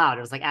music was loud.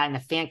 It was like, and a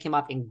fan came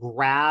up and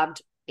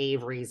grabbed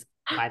Avery's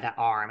by the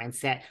arm and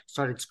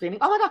started screaming,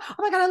 oh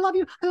my God, I love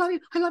you. Oh my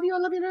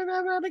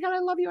God, I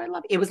love you.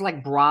 It was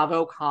like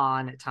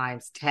BravoCon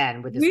times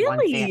 10 with this one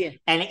fan.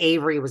 And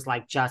Avery was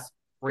like just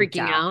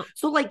freaking out.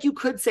 So like you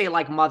could say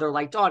like mother,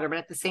 like daughter, but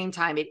at the same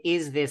time, it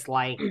is this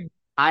like,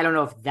 I don't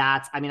know if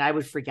I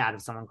would freak out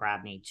if someone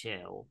grabbed me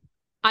too.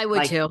 I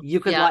would too. You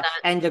could,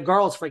 and the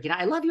girl's freaking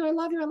out. I love you.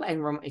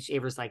 And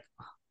Avery's like,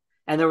 oh.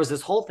 And there was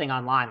this whole thing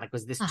online, like,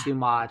 was this too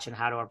much and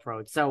how to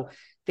approach? So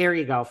there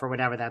you go. For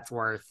whatever that's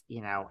worth,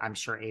 I'm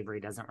sure Avery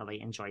doesn't really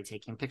enjoy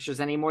taking pictures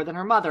any more than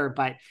her mother,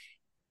 but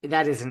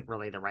that isn't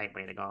really the right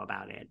way to go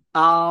about it.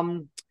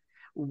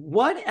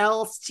 What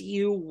else do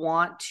you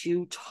want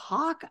to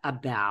talk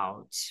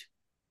about?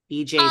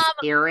 EJ's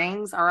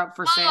earrings are up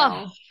for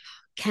sale.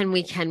 Can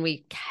we?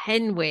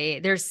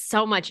 There's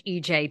so much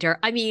EJ.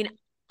 I mean,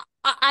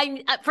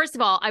 I first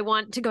of all, I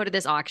want to go to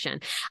this auction.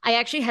 I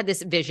actually had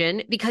this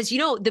vision because,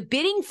 the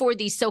bidding for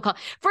these so-called,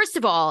 first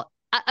of all,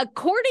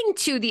 according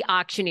to the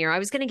auctioneer, I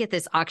was going to get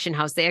this auction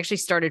house. They actually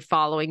started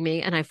following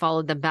me and I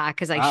followed them back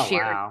because I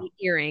shared the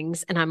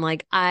earrings and I'm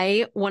like,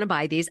 I want to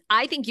buy these.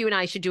 I think you and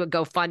I should do a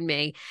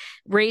GoFundMe,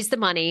 raise the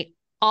money.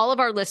 All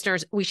of our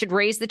listeners, we should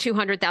raise the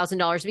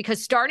 $200,000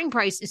 because starting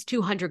price is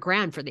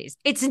 $200,000 for these.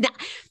 It's not,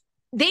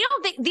 they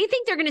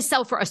think they're going to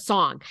sell for a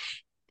song.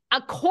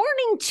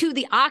 According to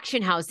the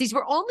auction house, these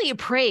were only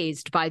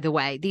appraised, by the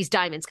way, these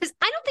diamonds. Because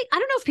I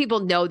don't know if people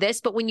know this,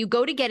 but when you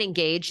go to get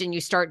engaged and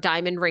you start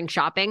diamond ring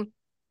shopping,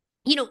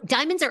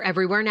 diamonds are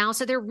everywhere now.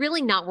 So they're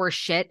really not worth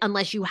shit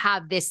unless you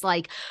have this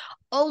like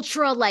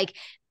ultra like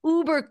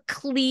uber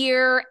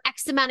clear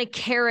X amount of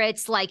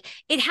carats. Like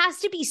it has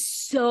to be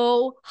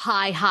so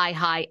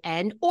high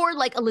end, or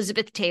like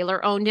Elizabeth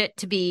Taylor owned it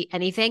to be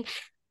anything.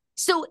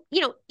 So,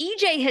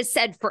 EJ has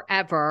said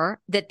forever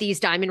that these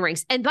diamond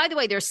rings, and by the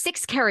way, there's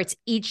 6 carats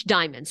each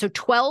diamond. So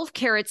 12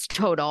 carats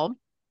total.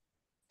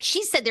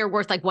 She said they're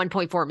worth like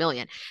 $1.4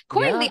 million.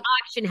 According to the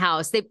auction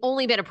house, they've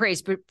only been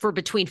appraised for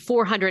between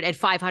 $400,000 and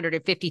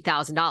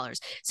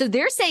 $550,000. So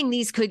they're saying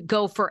these could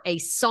go for a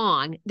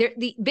song.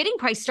 The bidding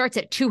price starts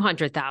at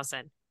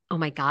 $200,000. Oh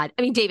my God.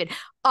 I mean, David,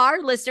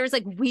 our listeners,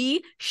 like,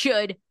 we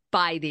should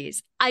buy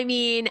these. I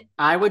mean,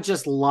 I would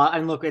just love,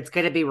 and look, it's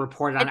going to be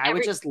reported on. I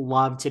would just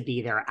love to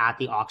be there at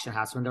the auction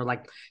house when they're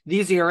like,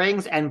 these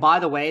earrings, and by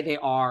the way, they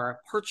are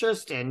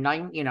purchased in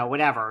 19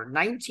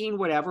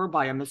 whatever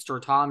by a Mr.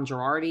 Tom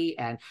Girardi,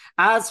 and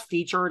as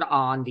featured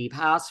on the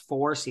past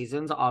 4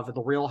 seasons of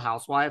The Real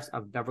Housewives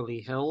of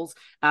Beverly Hills,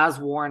 as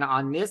worn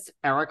on Miss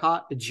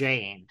Erica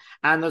Jane.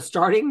 And the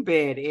starting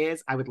bid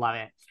is, I would love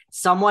it.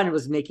 Someone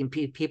was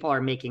people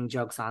are making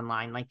jokes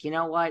online like, you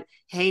know what?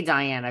 Hey,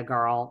 Diana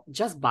girl,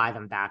 just buy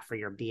them back for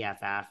your your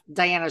BFF.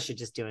 Diana should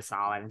just do a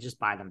solid and just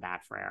buy them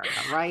back for Erica,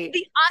 right?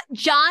 The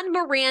John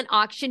Morant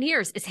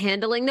Auctioneers is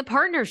handling the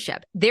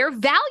partnership. Their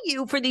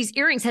value for these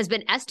earrings has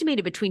been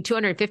estimated between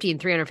 $250,000 and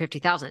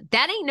 $350,000.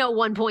 That ain't no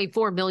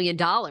 $1.4 million.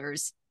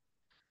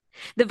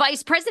 The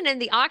vice president of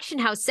the auction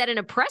house said in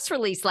a press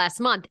release last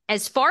month,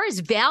 as far as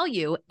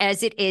value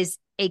as it is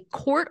a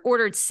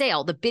court-ordered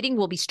sale, the bidding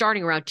will be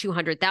starting around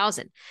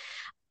 $200,000.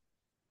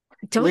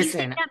 Don't you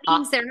think that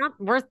means they're not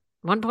worth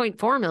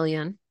 $1.4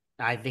 million?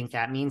 I think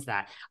that means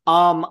that.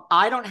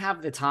 I don't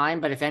have the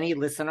time, but if any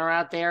listener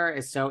out there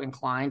is so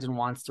inclined and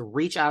wants to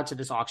reach out to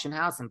this auction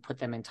house and put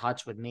them in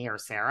touch with me or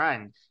Sarah,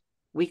 and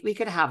we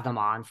could have them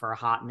on for a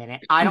hot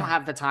minute. I don't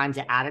have the time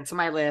to add it to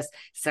my list,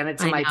 send it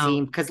to my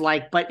team, because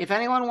but if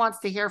anyone wants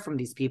to hear from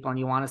these people and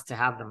you want us to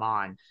have them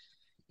on,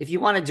 if you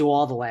want to do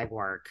all the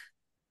legwork.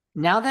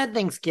 Now that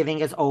Thanksgiving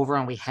is over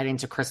and we head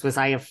into Christmas,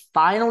 I have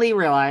finally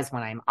realized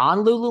when I'm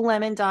on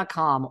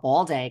Lululemon.com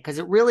all day, because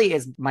it really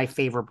is my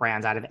favorite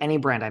brand out of any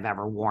brand I've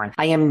ever worn,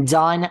 I am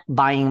done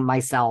buying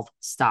myself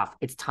stuff.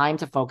 It's time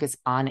to focus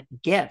on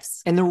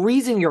gifts. And the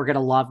reason you're going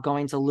to love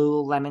going to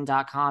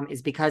Lululemon.com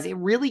is because it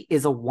really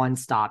is a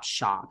one-stop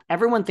shop.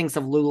 Everyone thinks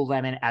of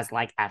Lululemon as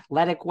like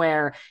athletic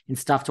wear and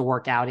stuff to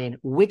work out in,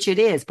 which it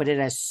is, but it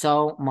has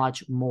so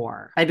much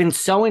more. I've been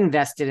so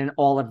invested in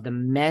all of the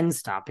men's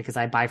stuff because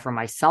I buy for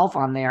myself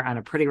on there on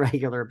a pretty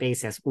regular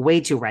basis, way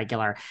too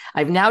regular.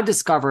 I've now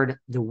discovered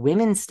the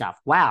women's stuff.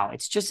 Wow,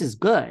 it's just as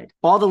good.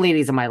 All the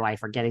ladies in my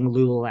life are getting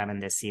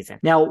Lululemon this season.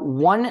 Now,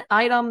 one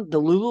item,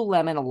 the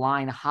Lululemon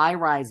Align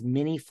high-rise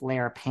mini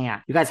flare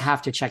pant. You guys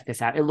have to check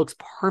this out. It looks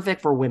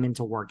perfect for women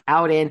to work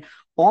out in.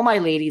 All my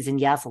ladies, and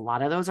yes, a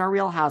lot of those are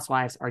Real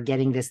Housewives, are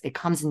getting this. It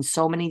comes in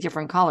so many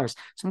different colors.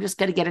 So I'm just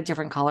going to get a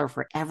different color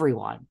for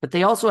everyone. But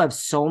they also have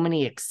so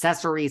many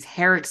accessories,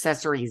 hair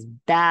accessories,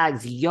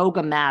 bags,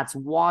 yoga mats,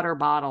 water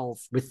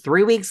bottles. With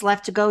 3 weeks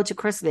left to go to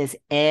Christmas,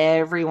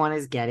 everyone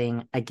is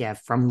getting a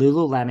gift from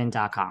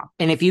Lululemon.com.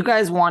 And if you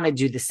guys want to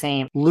do the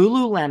same,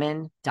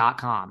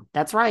 Lululemon.com.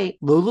 That's right,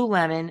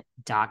 Lululemon.com.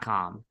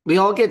 We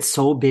all get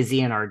so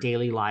busy in our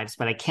daily lives,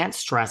 but I can't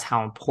stress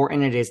how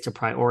important it is to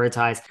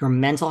prioritize your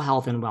mental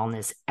health and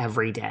wellness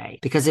every day.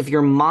 Because if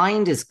your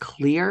mind is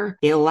clear,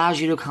 it allows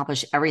you to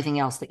accomplish everything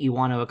else that you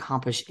want to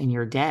accomplish in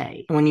your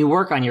day. And when you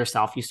work on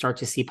yourself, you start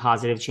to see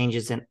positive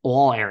changes in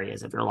all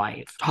areas of your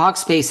life.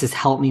 Talkspace has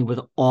helped me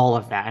with all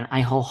of that, and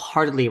I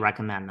wholeheartedly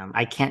recommend them.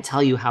 I can't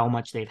tell you how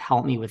much they've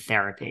helped me with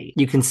therapy.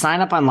 You can sign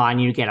up online,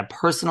 you get a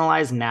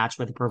personalized match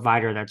with a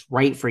provider that's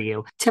right for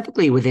you,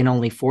 typically within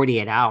only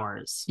 48 hours.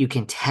 You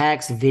can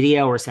text,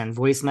 video, or send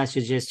voice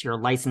messages to your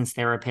licensed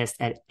therapist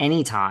at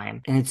any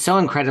time. And it's so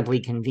incredibly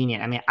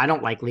convenient. I mean, I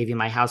don't like leaving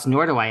my house,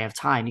 nor do I have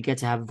time. You get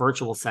to have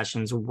virtual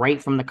sessions right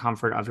from the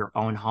comfort of your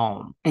own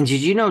home. And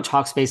did you know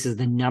Talkspace is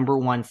the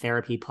 #1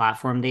 therapy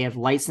platform? They have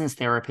licensed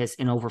therapists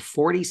in over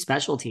 40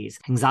 specialties: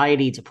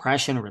 anxiety,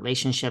 depression,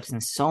 relationships,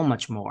 and so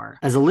much more.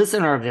 As a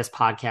listener of this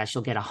podcast,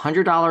 you'll get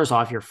 $100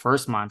 off your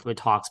first month with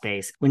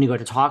Talkspace when you go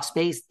to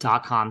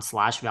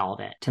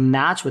Talkspace.com/velvet. To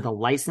match with a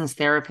licensed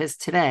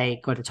therapist today,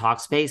 go to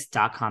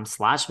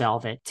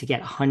Talkspace.com/velvet to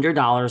get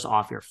 $100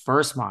 off your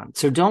first month.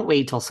 So don't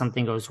wait till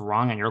something goes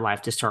wrong in your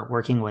life to start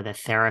working with a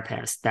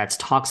therapist. That's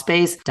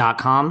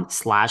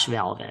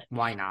Talkspace.com/velvet.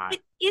 Why not?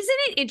 Isn't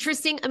it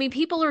interesting? I mean,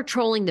 people are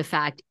trolling the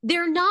fact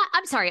they're not.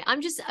 I'm sorry.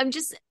 I'm just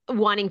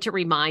wanting to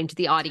remind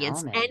the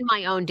audience and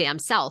my own damn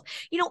self.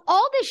 You know,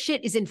 all this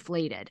shit is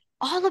inflated.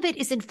 All of it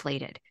is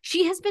inflated.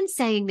 She has been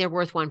saying they're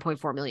worth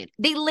 $1.4 million.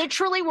 They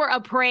literally were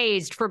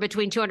appraised for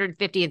between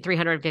 $250,000 and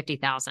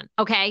 $350,000.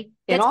 Okay,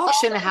 an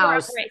auction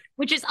house,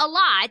 which is a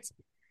lot.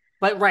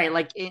 But right,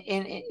 like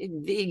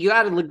you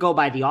got to go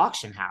by the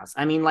auction house.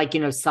 I mean, like, you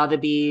know,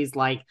 Sotheby's,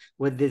 like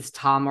with this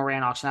Tom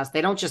Moran auction house,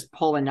 they don't just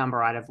pull a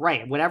number out of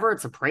whatever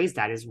it's appraised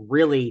at is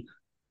really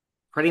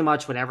pretty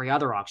much what every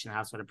other auction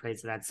house would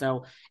appraise it at.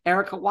 So,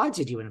 Erica, why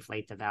did you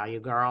inflate the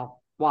value, girl?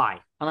 Why?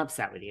 I'm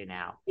upset with you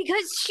now.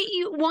 Because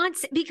she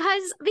wants,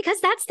 because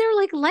that's their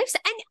like life.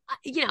 And,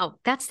 you know,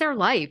 that's their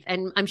life.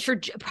 And I'm sure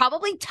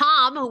probably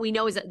Tom, who we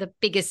know is the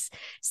biggest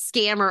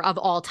scammer of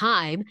all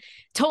time,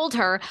 told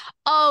her,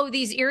 oh,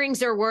 these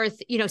earrings are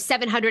worth, you know,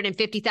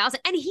 $750,000.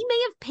 And he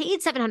may have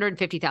paid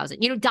 $750,000.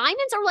 You know,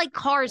 diamonds are like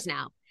cars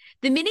now.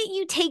 The minute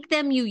you take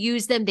them, you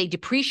use them, they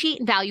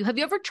depreciate in value. Have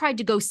you ever tried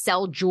to go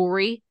sell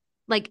jewelry?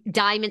 Like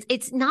diamonds,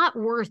 it's not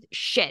worth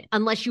shit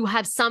unless you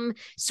have some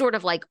sort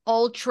of like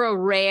ultra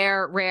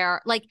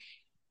rare, like.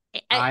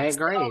 I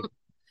agree.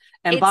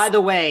 And by the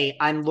way,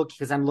 I'm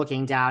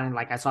looking down and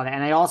like I saw that.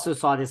 And I also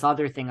saw this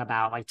other thing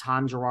about like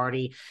Tom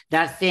Girardi.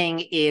 That thing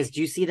is,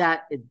 do you see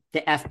that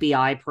the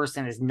FBI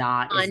person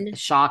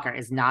Shocker,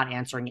 is not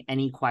answering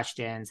any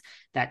questions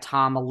that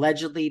Tom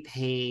allegedly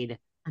paid.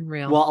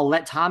 Unreal. Well,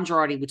 Tom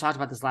Girardi, we talked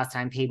about this last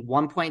time, paid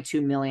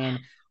 $1.2 million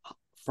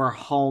for a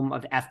home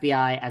of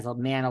FBI as a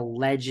man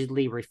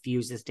allegedly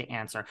refuses to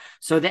answer.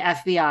 So the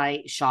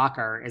FBI,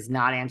 Shocker, is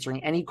not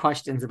answering any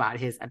questions about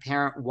his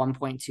apparent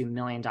 $1.2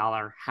 million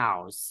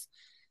house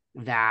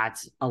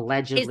that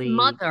allegedly his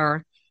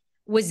mother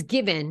was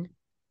given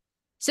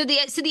So the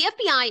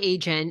FBI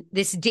agent,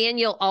 this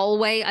Daniel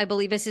Alway, I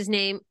believe is his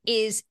name,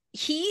 he's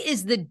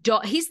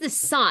the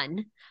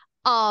son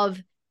of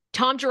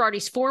Tom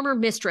Girardi's former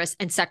mistress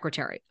and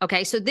secretary.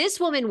 Okay. So this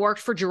woman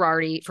worked for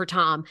Girardi, for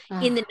Tom,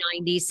 in the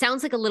 90s.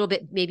 Sounds like a little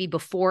bit maybe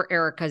before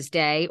Erica's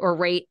day, or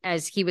right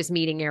as he was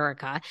meeting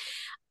Erica.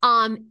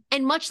 And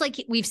much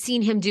like we've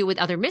seen him do with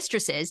other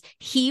mistresses,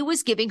 he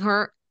was giving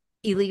her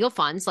illegal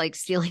funds, like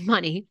stealing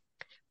money,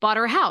 bought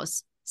her a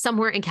house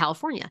somewhere in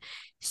California.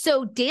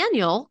 So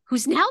Daniel,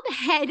 who's now the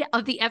head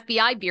of the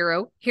FBI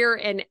bureau here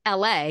in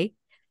LA,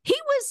 he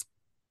was,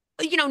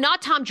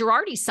 not Tom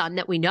Girardi's son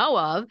that we know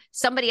of,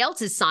 somebody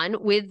else's son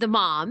with the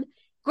mom,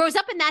 grows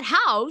up in that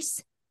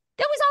house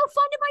that was all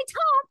funded by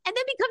Tom, and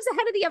then becomes the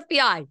head of the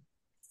FBI.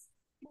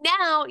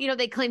 Now,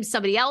 they claim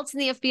somebody else in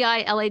the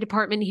FBI, LA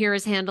department here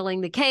is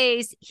handling the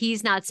case.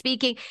 He's not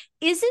speaking.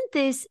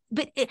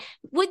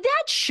 Would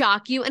that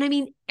shock you? And I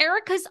mean,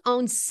 Erica's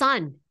own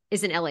son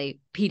is an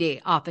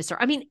LAPD officer.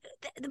 I mean,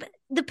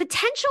 the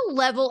potential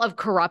level of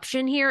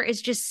corruption here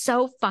is just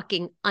so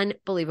fucking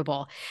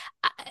unbelievable.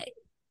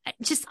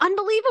 Just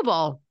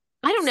unbelievable.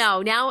 I don't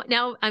know.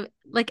 Now I'm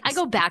like, I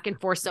go back and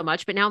forth so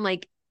much, but now I'm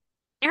like,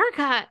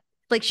 Erica,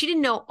 like, she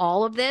didn't know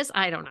all of this.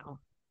 I don't know.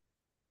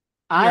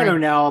 I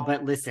don't know,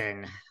 but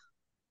listen,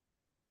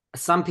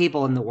 some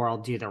people in the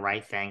world do the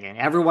right thing, and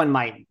everyone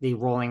might be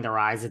rolling their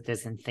eyes at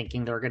this and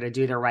thinking they're going to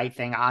do the right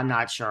thing. I'm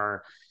not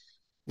sure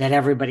that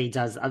everybody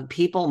does.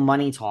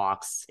 Money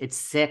talks. It's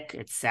sick.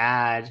 It's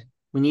sad.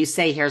 When you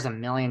say here's $1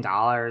 million,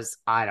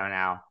 I don't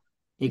know.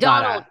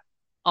 Donald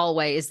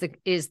Alway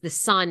is the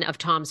son of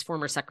Tom's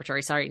former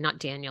secretary. Sorry, not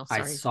Daniel.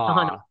 Sorry.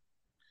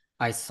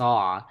 I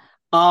saw.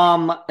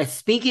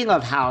 Speaking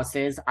of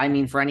houses, I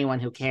mean, for anyone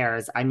who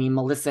cares, I mean,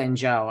 Melissa and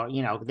Joe,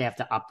 they have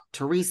to up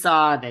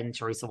Teresa, then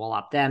Teresa will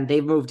up them.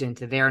 They've moved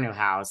into their new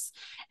house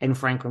in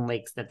Franklin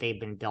Lakes that they've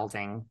been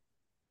building.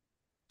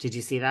 Did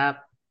you see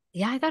that?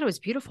 Yeah, I thought it was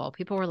beautiful.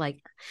 People were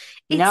like,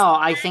 no,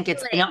 I think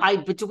it's,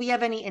 but do we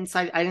have any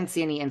inside? I didn't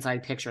see any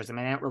inside pictures. I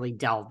mean, I didn't really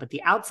delve, but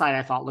the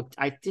outside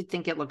I did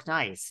think it looked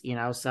nice,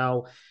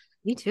 so.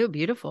 Me too.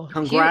 Beautiful.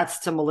 Congrats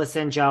to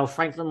Melissa and Joe.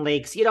 Franklin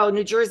Lakes,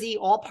 New Jersey,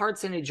 all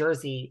parts of New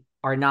Jersey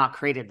are not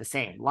created the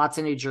same. Lots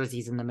of New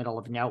Jersey's in the middle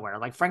of nowhere.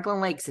 Like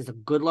Franklin Lakes is a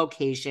good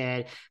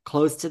location,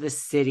 close to the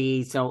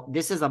city. So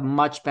this is a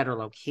much better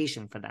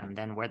location for them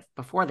than where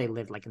before they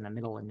lived like in the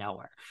middle of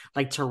nowhere.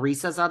 Like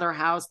Teresa's other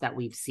house that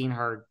we've seen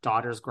her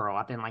daughters grow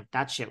up in, like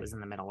that shit was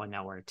in the middle of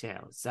nowhere too.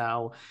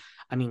 So,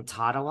 I mean,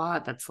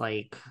 Tottawa, that's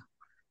like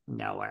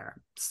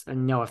nowhere.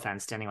 No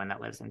offense to anyone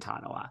that lives in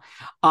Tottawa.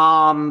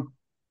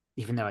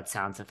 Even though it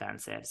sounds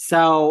offensive.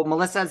 So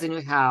Melissa has a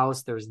new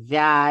house. There's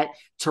that.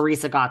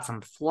 Teresa got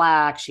some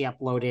flack. She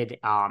uploaded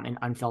an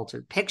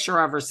unfiltered picture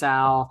of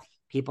herself.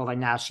 People like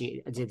now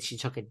she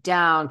took it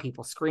down.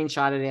 People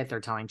screenshotted it. They're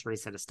telling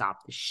Teresa to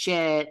stop the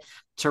shit.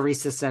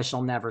 Teresa says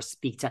she'll never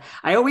speak to.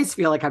 I always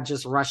feel like I'm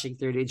just rushing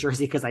through New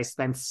Jersey because I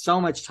spend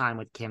so much time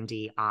with Kim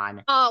D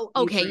on. Oh,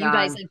 okay. Patreon. You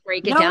guys like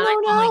break it down.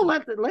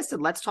 No. Listen,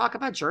 let's talk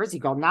about Jersey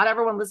Girl. Not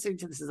everyone listening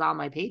to this is on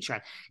my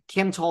Patreon.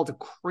 Kim told a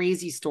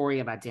crazy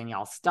story about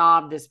Danielle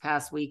Staub this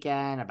past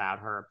weekend, about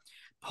her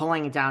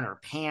pulling down her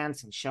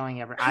pants and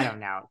showing I don't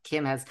know.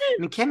 Kim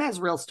has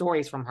real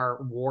stories from her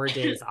war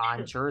days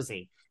on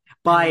Jersey.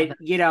 But,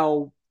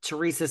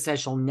 Teresa says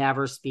she'll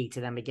never speak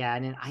to them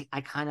again. And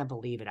I kind of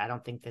believe it. I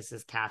don't think this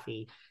is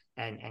Kathy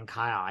and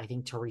Kyle. I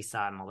think Teresa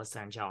and Melissa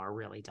and Joe are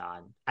really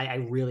done. I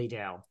really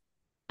do.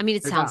 I mean,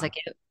 it sounds like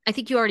it. I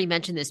think you already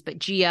mentioned this, but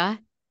Gia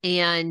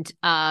and,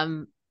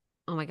 oh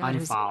my God.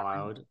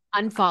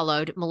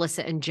 Unfollowed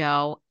Melissa and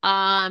Joe.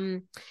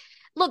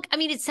 Look, I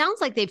mean, it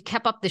sounds like they've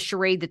kept up the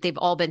charade that they've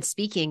all been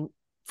speaking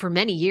for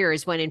many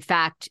years when in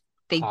fact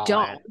they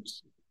don't.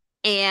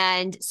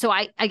 And so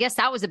I guess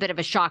that was a bit of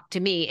a shock to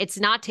me. It's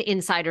not to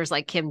insiders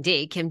like Kim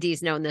D. Kim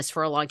D's known this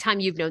for a long time.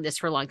 You've known this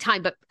for a long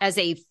time. But as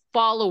a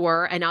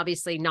follower, and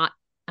obviously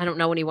I don't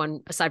know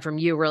anyone aside from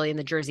you really in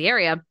the Jersey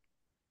area,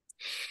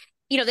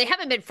 they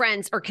haven't been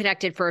friends or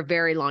connected for a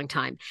very long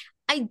time.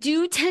 I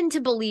do tend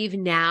to believe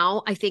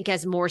now, I think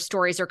as more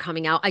stories are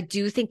coming out, I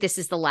do think this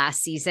is the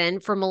last season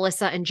for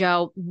Melissa and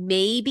Joe.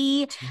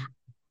 Maybe.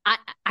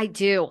 I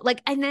do.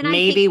 Like, and then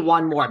maybe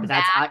one more, but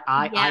that's,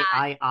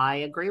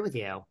 I agree with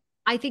you.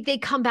 I think they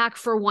come back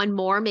for one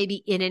more,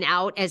 maybe in and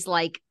out as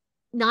like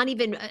not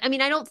even, I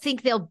mean, I don't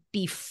think they'll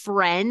be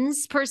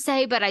friends per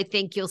se, but I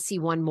think you'll see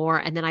one more.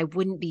 And then I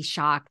wouldn't be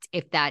shocked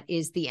if that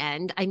is the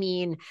end. I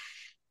mean,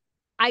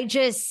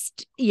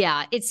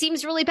 it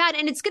seems really bad.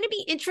 And it's going to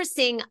be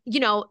interesting.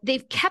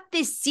 They've kept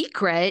this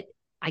secret.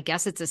 I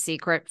guess it's a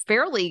secret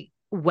fairly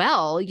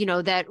well,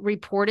 that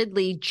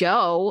reportedly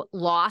Joe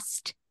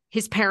lost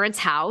his parents'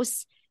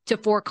 house to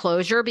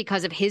foreclosure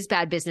because of his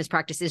bad business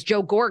practices.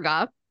 Joe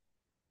Gorga,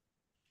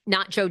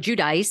 not Joe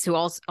Giudice, who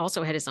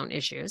also had his own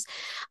issues.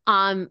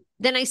 Then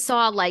I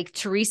saw like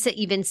Teresa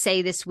even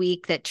say this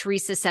week that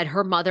Teresa said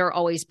her mother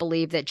always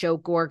believed that Joe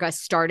Gorga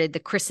started the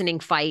christening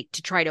fight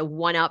to try to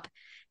one up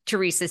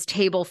Teresa's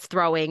table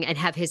throwing and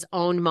have his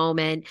own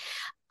moment.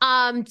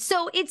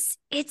 So it's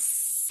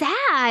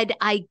sad,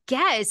 I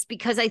guess,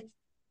 because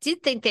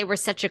did think they were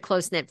such a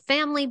close-knit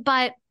family,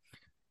 but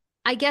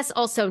I guess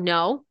also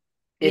no.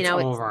 It's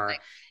over.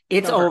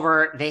 It's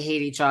over. They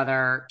hate each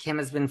other. Kim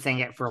has been saying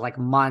it for like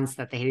months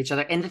that they hate each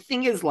other. And the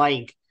thing is,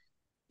 like,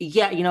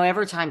 yeah,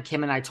 every time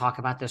Kim and I talk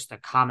about this, the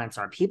comments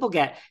are people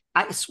get,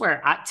 I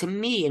swear, to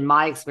me, in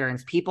my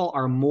experience, people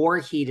are more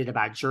heated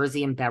about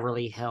Jersey and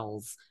Beverly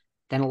Hills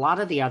than a lot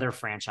of the other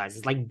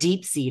franchises, like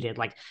deep-seated,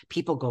 like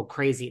people go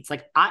crazy. It's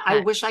like, I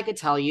wish I could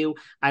tell you,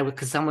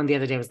 because someone the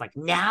other day was like,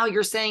 now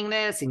you're saying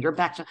this and you're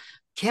back to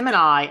Kim and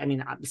I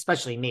mean,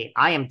 especially me,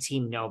 I am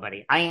team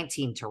nobody. I ain't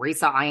team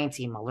Teresa. I ain't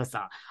team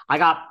Melissa.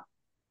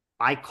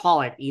 I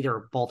call it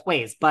either both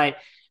ways, but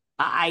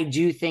I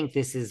do think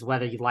this is,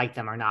 whether you like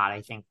them or not,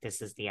 I think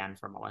this is the end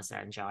for Melissa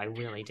and Joe. I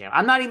really do.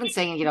 I'm not even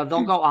saying, they'll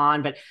go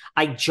on, but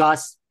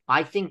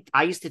I think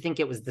I used to think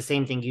it was the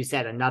same thing you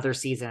said, another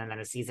season and then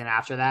a season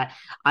after that.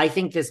 I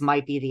think this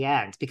might be the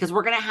end because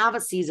we're going to have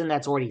a season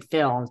that's already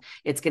filmed.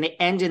 It's going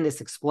to end in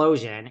this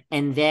explosion.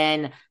 And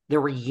then the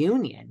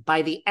reunion,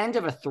 by the end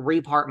of a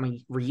 3-part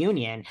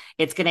reunion,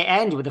 it's going to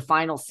end with the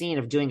final scene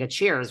of doing a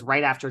cheers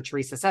right after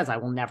Teresa says, I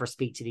will never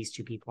speak to these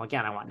two people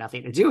again. I want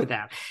nothing to do with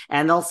them.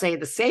 And they'll say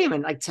the same.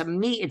 And like, to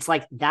me, it's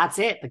like, that's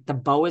it. Like the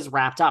bow is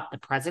wrapped up. The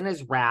present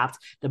is wrapped.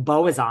 The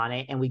bow is on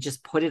it. And we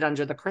just put it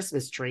under the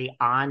Christmas tree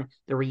on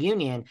the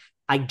reunion.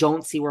 I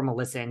don't see where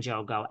Melissa and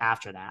Joe go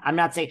after that. I'm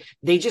not saying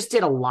they just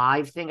did a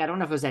live thing. I don't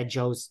know if it was at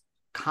Joe's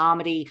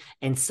comedy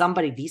and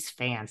these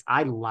fans,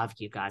 I love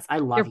you guys. I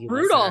love you.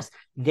 Brutal.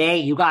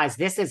 Listeners. You guys,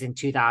 this isn't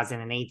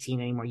 2018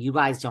 anymore. You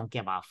guys don't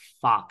give a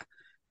fuck.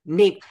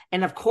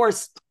 And of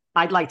course,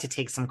 I'd like to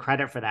take some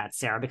credit for that,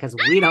 Sarah, because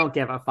we don't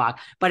give a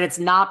fuck, but it's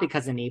not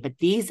because of me. But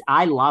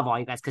I love all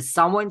you guys because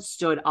someone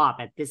stood up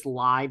at this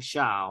live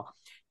show.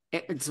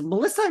 It's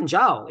Melissa and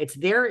Joe. It's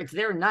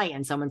their night.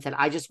 And someone said,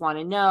 I just want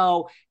to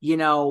know,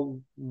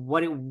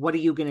 what are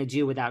you going to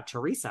do without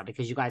Teresa?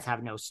 Because you guys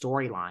have no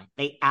storyline.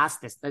 They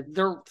asked this.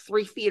 They're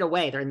 3 feet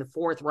away. They're in the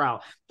 4th row.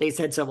 They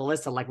said to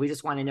Melissa, like, we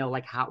just want to know,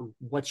 like,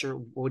 what are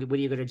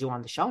you going to do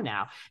on the show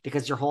now?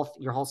 Because your whole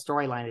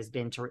storyline has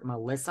been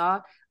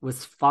Melissa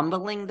was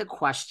fumbling the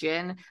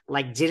question,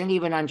 like didn't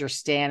even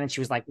understand. And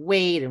she was like,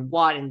 wait, and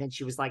what? And then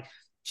she was like,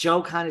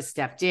 Joe kind of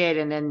stepped in,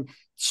 and then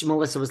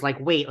Melissa was like,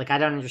 wait, like, I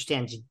don't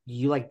understand.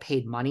 You like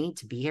paid money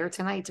to be here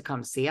tonight to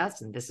come see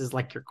us? And this is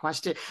like your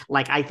question.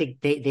 Like, I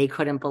think they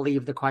couldn't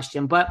believe the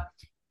question, but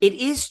it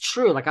is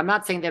true. Like, I'm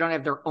not saying they don't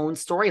have their own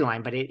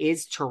storyline, but it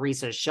is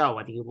Teresa's show,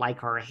 whether you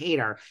like her or hate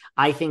her.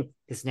 I think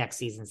this next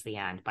season's the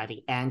end. By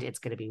the end, it's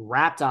going to be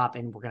wrapped up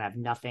and we're going to have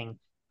nothing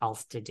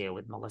else to do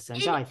with Melissa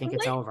and Joe. I think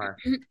it's over.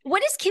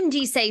 What does Kim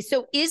D say?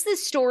 So is the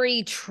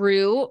story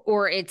true,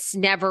 or it's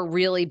never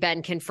really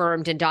been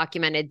confirmed and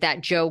documented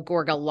that Joe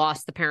Gorga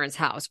lost the parents'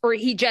 house, or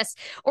he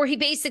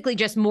basically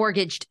just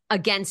mortgaged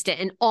against it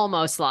and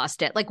almost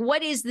lost it? Like,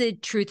 what is the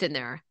truth in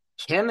there?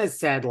 Kim has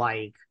said,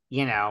 like,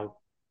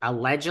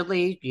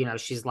 allegedly,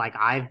 she's like,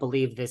 I've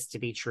believed this to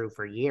be true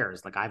for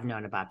years. Like, I've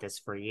known about this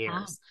for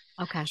years.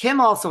 Oh, okay.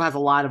 Kim also has a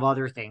lot of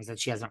other things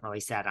that she hasn't really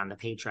said on the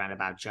Patreon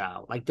about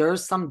Joe. Like,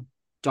 there's some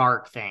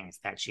dark things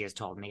that she has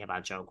told me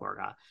about Joe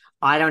Gorga.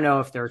 I don't know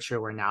if they're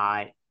true or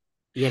not.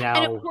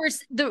 And of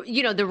course,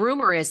 the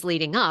rumor is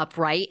leading up,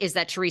 right, is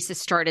that Teresa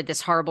started this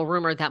horrible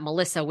rumor that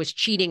Melissa was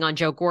cheating on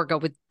Joe Gorga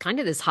with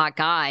kind of this hot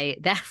guy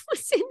that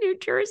was in New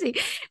Jersey.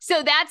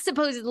 So that's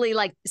supposedly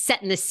like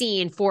setting the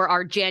scene for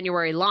our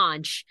January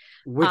launch.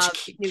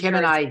 Which Kim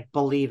and I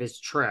believe is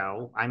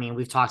true. I mean,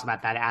 we've talked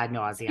about that ad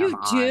nauseum. You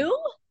do?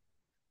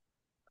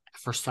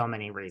 For so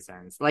many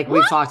reasons. Like,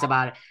 we've talked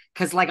about it.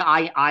 Cause like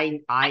I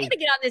gotta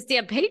get on this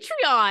damn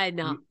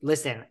Patreon.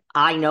 Listen,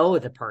 I know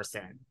the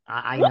person.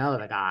 I know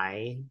the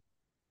guy.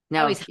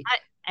 No, he's hot.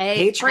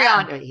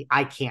 Patreon.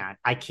 I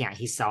can't.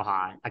 He's so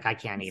hot. Like, I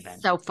can't even.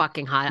 So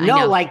fucking hot.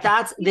 No, like,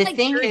 that's the like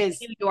thing is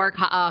New York.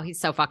 Oh, he's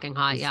so fucking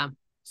hot. Yeah.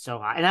 So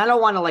hot. And I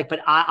don't want to but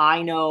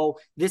I know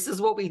this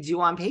is what we do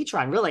on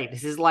Patreon. Really.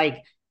 This is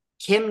like,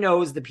 Kim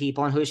knows the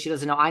people, and who she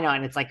doesn't know, I know.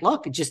 And it's like,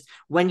 look, just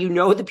when you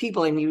know the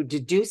people and you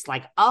deduce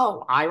like,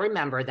 oh, I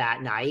remember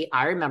that night.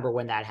 I remember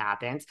when that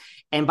happened.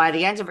 And by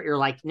the end of it, you're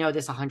like, no,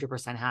 this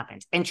 100%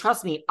 happened. And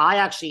trust me, I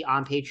actually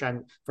on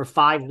Patreon for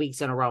 5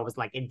 weeks in a row was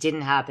like, it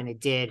didn't happen.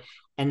 It did.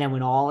 And then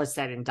when all is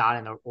said and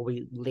done and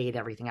we laid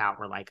everything out,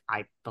 we're like,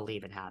 I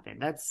believe it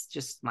happened. That's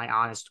just my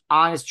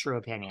honest, true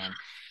opinion.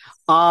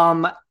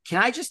 Can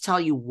I just tell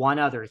you one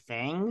other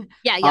thing?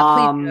 Yeah,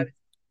 please.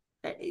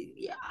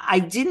 I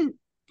didn't,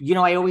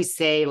 I always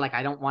say, like,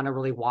 I don't want to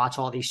really watch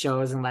all these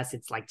shows unless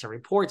it's like to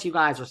report to you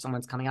guys or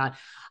someone's coming on.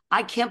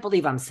 I can't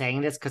believe I'm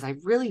saying this because I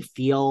really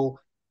feel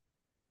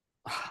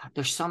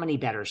there's so many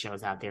better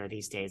shows out there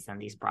these days than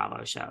these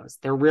Bravo shows.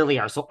 There really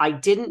are. So I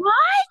didn't.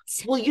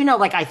 What? Well,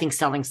 like, I think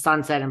Selling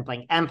Sunset and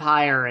playing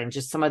Empire and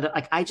just some of the,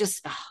 like, I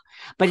just,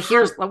 but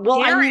here's,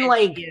 well, I mean,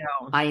 like,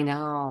 I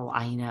know.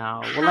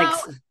 Well,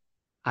 like,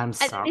 I'm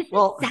sorry.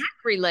 Well,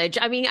 sacrilege.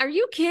 I mean, are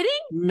you kidding?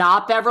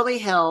 Not Beverly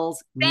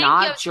Hills,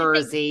 not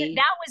Jersey.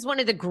 That was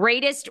one of the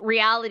greatest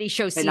reality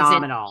show seasons of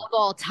Phenomenal.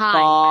 all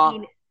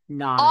time.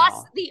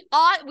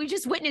 We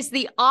just witnessed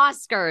the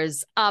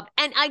Oscars.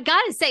 And I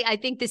gotta say, I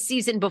think the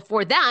season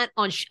before that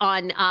on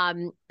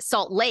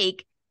Salt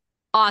Lake,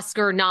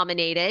 Oscar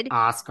nominated.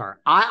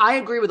 I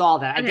agree with all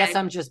that. Okay. I guess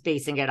I'm just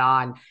basing it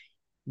on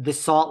the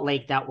Salt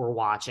Lake that we're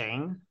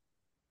watching.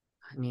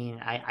 I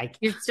mean,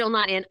 You're still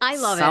not in. I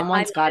love it.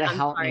 Someone's got to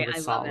help me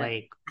with Salt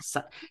Lake.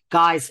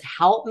 Guys,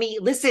 help me.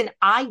 Listen,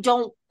 I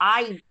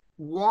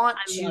want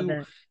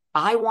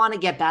to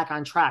get back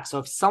on track. So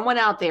if someone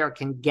out there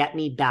can get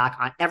me back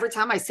on, every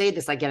time I say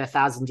this, I get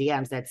 1,000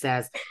 DMs that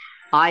says,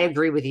 I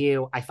agree with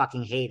you. I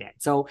fucking hate it.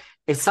 So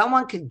if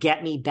someone could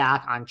get me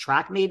back on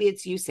track, maybe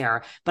it's you,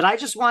 Sarah, but I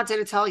just wanted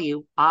to tell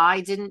you,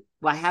 I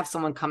have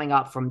someone coming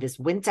up from this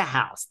Winter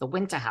House,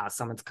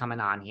 someone's coming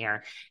on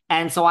here.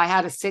 And so I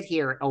had to sit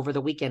here over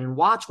the weekend and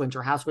watch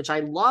Winter House, which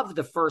I loved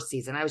the first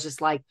season. I was just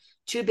like,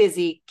 too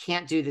busy,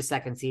 can't do the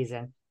second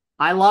season.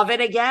 I love it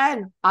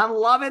again. I'm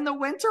loving the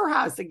Winter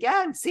House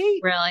again.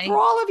 See, really? For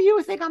all of you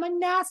who think I'm a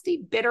nasty,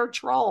 bitter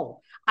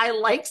troll, I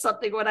like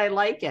something when I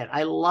like it.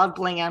 I love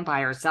Bling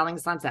Empire, Selling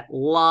Sunset,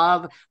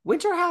 love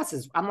Winter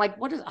Houses. I'm like,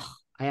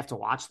 I have to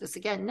watch this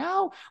again?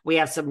 No, we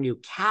have some new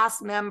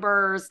cast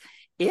members.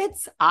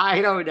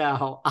 I don't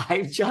know.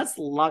 I just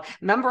love,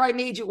 remember I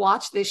made you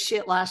watch this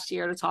shit last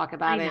year to talk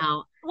about it?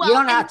 Well, you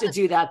don't have to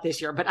do that this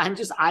year, but I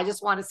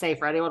just want to say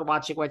for anyone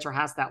watching Winter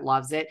House that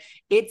loves it,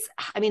 it's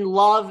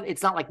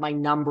not like my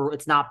number,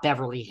 it's not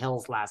Beverly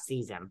Hills last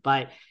season,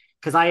 but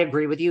because I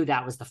agree with you,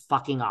 that was the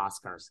fucking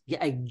Oscars.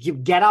 You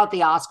get out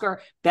the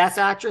Oscar. Best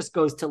actress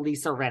goes to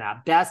Lisa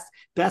Rinna.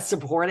 Best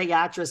supporting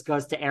actress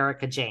goes to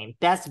Erika Jayne.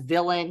 Best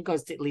villain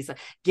goes to Lisa.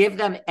 Give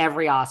them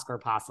every Oscar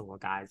possible,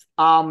 guys.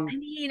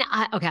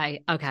 Okay,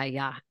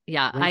 yeah.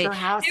 Winter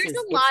House there's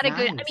a lot of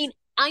good. I mean,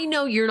 I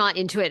know you're not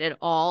into it at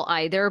all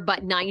either,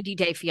 but 90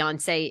 Day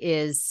Fiance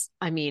is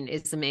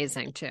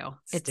amazing too.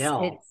 It's so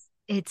good.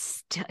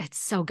 It's just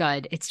so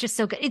good. It's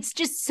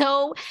just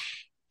so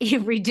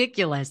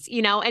ridiculous,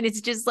 and it's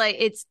just like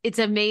it's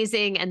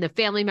amazing, and the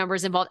family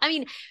members involved. I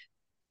mean,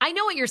 I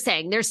know what you're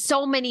saying. There's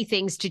so many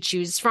things to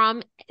choose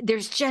from.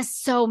 There's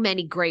just so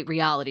many great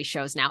reality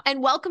shows now.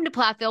 And Welcome to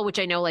Plathville, which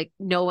I know like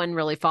no one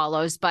really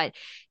follows, but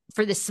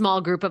for the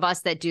small group of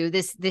us that do,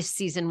 this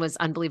season was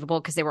unbelievable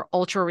because they were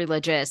ultra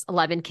religious,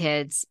 11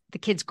 kids. The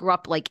kids grew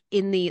up like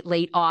in the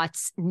late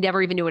aughts,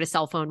 never even knew what a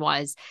cell phone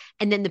was.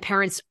 And then the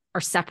parents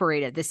are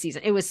separated this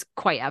season. It was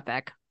quite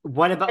epic.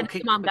 What about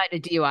mom died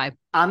of DUI?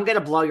 I'm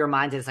gonna blow your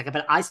mind in a second,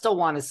 but I still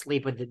want to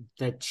sleep with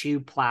the two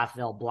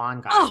Plathville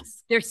blonde guys. Oh,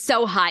 they're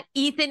so hot,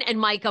 Ethan and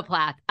Micah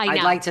Plath.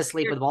 I'd like to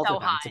sleep with both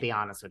of them, to be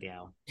honest with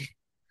you.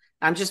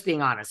 I'm just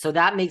being honest. So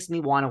that makes me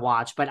want to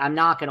watch, but I'm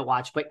not gonna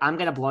watch. But I'm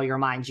gonna blow your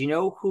mind. You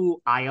know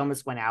who I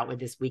almost went out with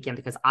this weekend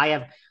because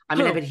I've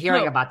been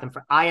hearing about them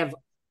I have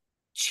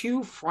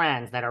two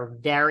friends that are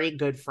very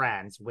good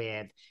friends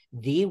with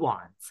the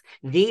ones,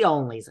 the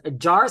onlys,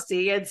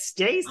 Darcy and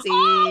Stacey.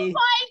 Oh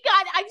my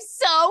God, I'm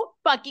so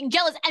fucking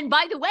jealous. And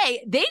by the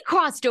way, they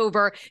crossed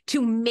over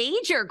to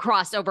major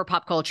crossover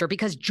pop culture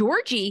because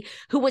Georgie,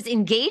 who was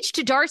engaged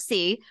to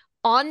Darcy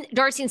on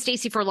Darcy and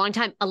Stacey for a long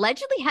time,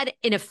 allegedly had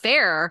an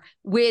affair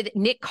with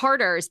Nick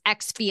Carter's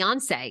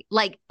ex-fiance,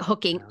 like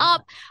hooking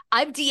up.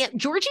 I've DM'd,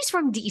 Georgie's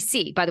from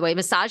DC, by the way,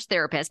 massage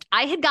therapist.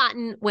 I had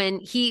gotten, when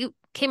he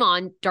came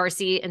on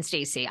Darcy and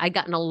Stacey, I'd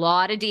gotten a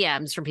lot of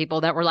DMs from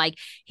people that were like,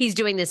 he's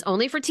doing this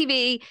only for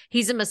TV.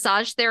 He's a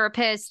massage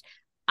therapist.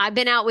 I've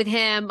been out with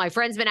him. My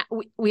friend's been out.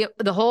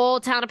 The whole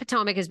town of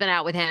Potomac has been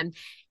out with him.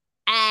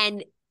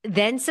 And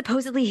then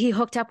supposedly he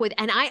hooked up with,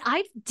 and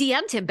I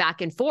DM'd him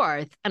back and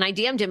forth, and I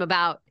DM'd him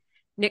about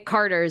Nick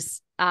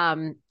Carter's,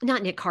 not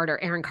Nick Carter,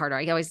 Aaron Carter.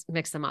 I always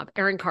mix them up.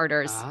 Aaron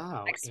Carter's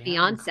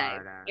ex-fiance.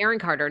 Aaron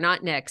Carter,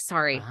 not Nick.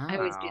 Sorry. I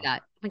always do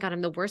that. Oh my God,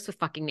 I'm the worst with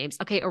fucking names.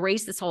 Okay,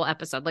 erase this whole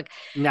episode. Like,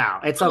 no,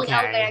 it's okay.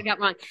 I got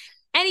wrong.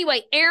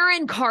 Anyway,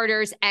 Aaron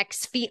Carter's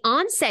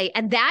ex-fiance,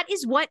 and that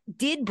is what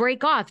did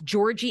break off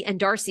Georgie and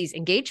Darcy's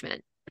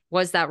engagement,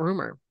 was that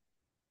rumor.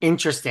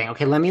 Interesting.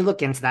 Okay, let me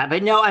look into that.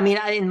 But no, I mean,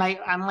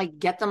 I'm like,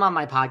 get them on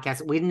my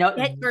podcast. We know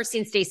get Darcy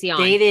and Stacey on.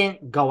 They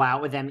didn't go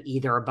out with them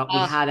either, but we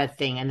had a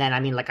thing. And then,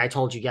 I mean, like I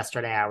told you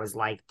yesterday, I was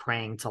like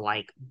praying to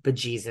like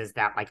bejesus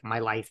that like my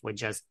life would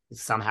just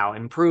somehow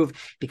improve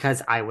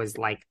because I was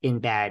like in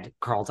bed,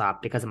 curled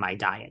up because of my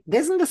diet.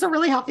 Isn't this a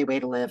really healthy way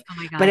to live? Oh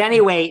my God. But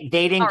anyway,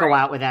 they didn't go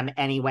out with them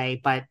anyway,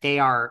 but they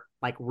are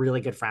like really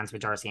good friends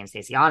with Darcy and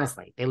Stacey.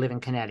 Honestly, they live in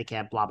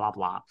Connecticut, blah, blah,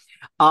 blah.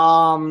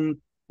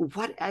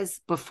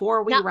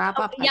 Before we wrap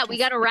up? Yeah, we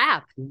got to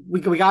wrap. We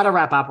got to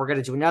wrap up. We're going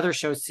to do another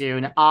show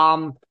soon.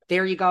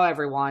 There you go,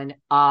 everyone.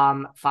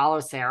 Follow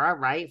Sarah,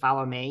 right?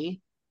 Follow me.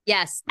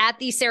 Yes, at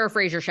the Sarah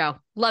Fraser Show.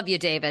 Love you,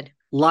 David.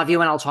 Love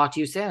you, and I'll talk to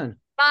you soon.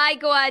 Bye,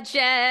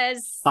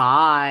 gorgeous.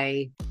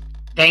 Bye.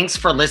 Thanks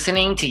for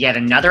listening to yet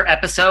another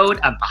episode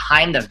of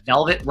Behind the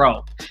Velvet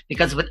Rope.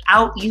 Because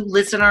without you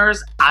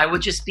listeners, I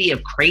would just be a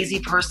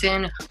crazy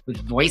person with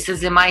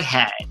voices in my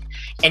head.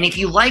 And if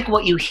you like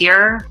what you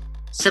hear,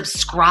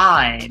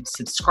 subscribe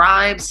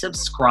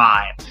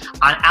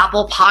on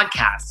Apple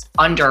Podcasts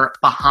under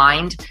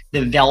Behind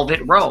the Velvet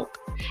Rope.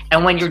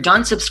 And when you're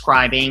done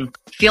subscribing,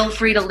 feel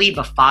free to leave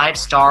a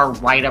 5-star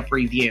write-up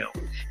review,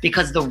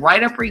 because the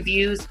write-up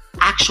reviews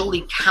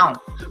actually count.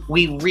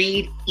 We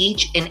read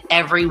each and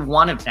every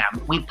one of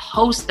them. We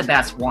post the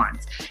best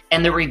ones,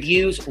 and the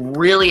reviews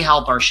really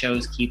help our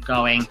shows keep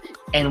going,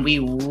 and we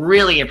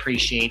really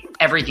appreciate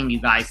everything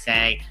you guys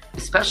say,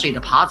 especially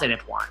the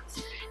positive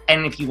ones.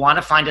 And if you want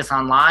to find us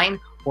online,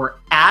 we're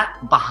at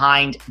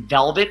Behind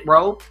Velvet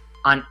Rope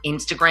on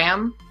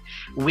Instagram.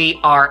 We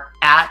are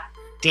at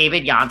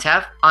David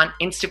Yontef on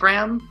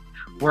Instagram.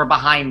 We're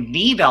Behind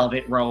the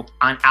Velvet Rope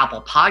on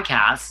Apple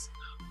Podcasts.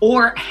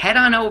 Or head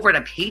on over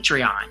to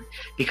Patreon,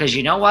 because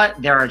you know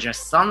what? There are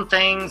just some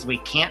things we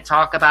can't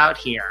talk about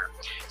here.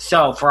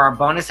 So for our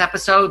bonus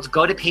episodes,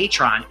 go to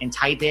Patreon and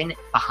type in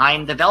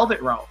Behind the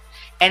Velvet Rope.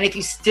 And if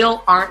you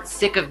still aren't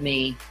sick of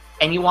me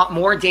and you want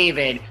more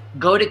David,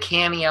 go to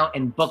Cameo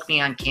and book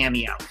me on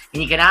Cameo.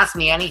 And you can ask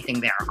me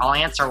anything there. I'll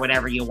answer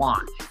whatever you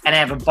want. And I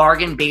have a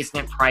bargain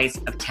basement price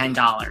of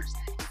 $10.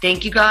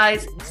 Thank you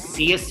guys.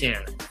 See you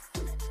soon.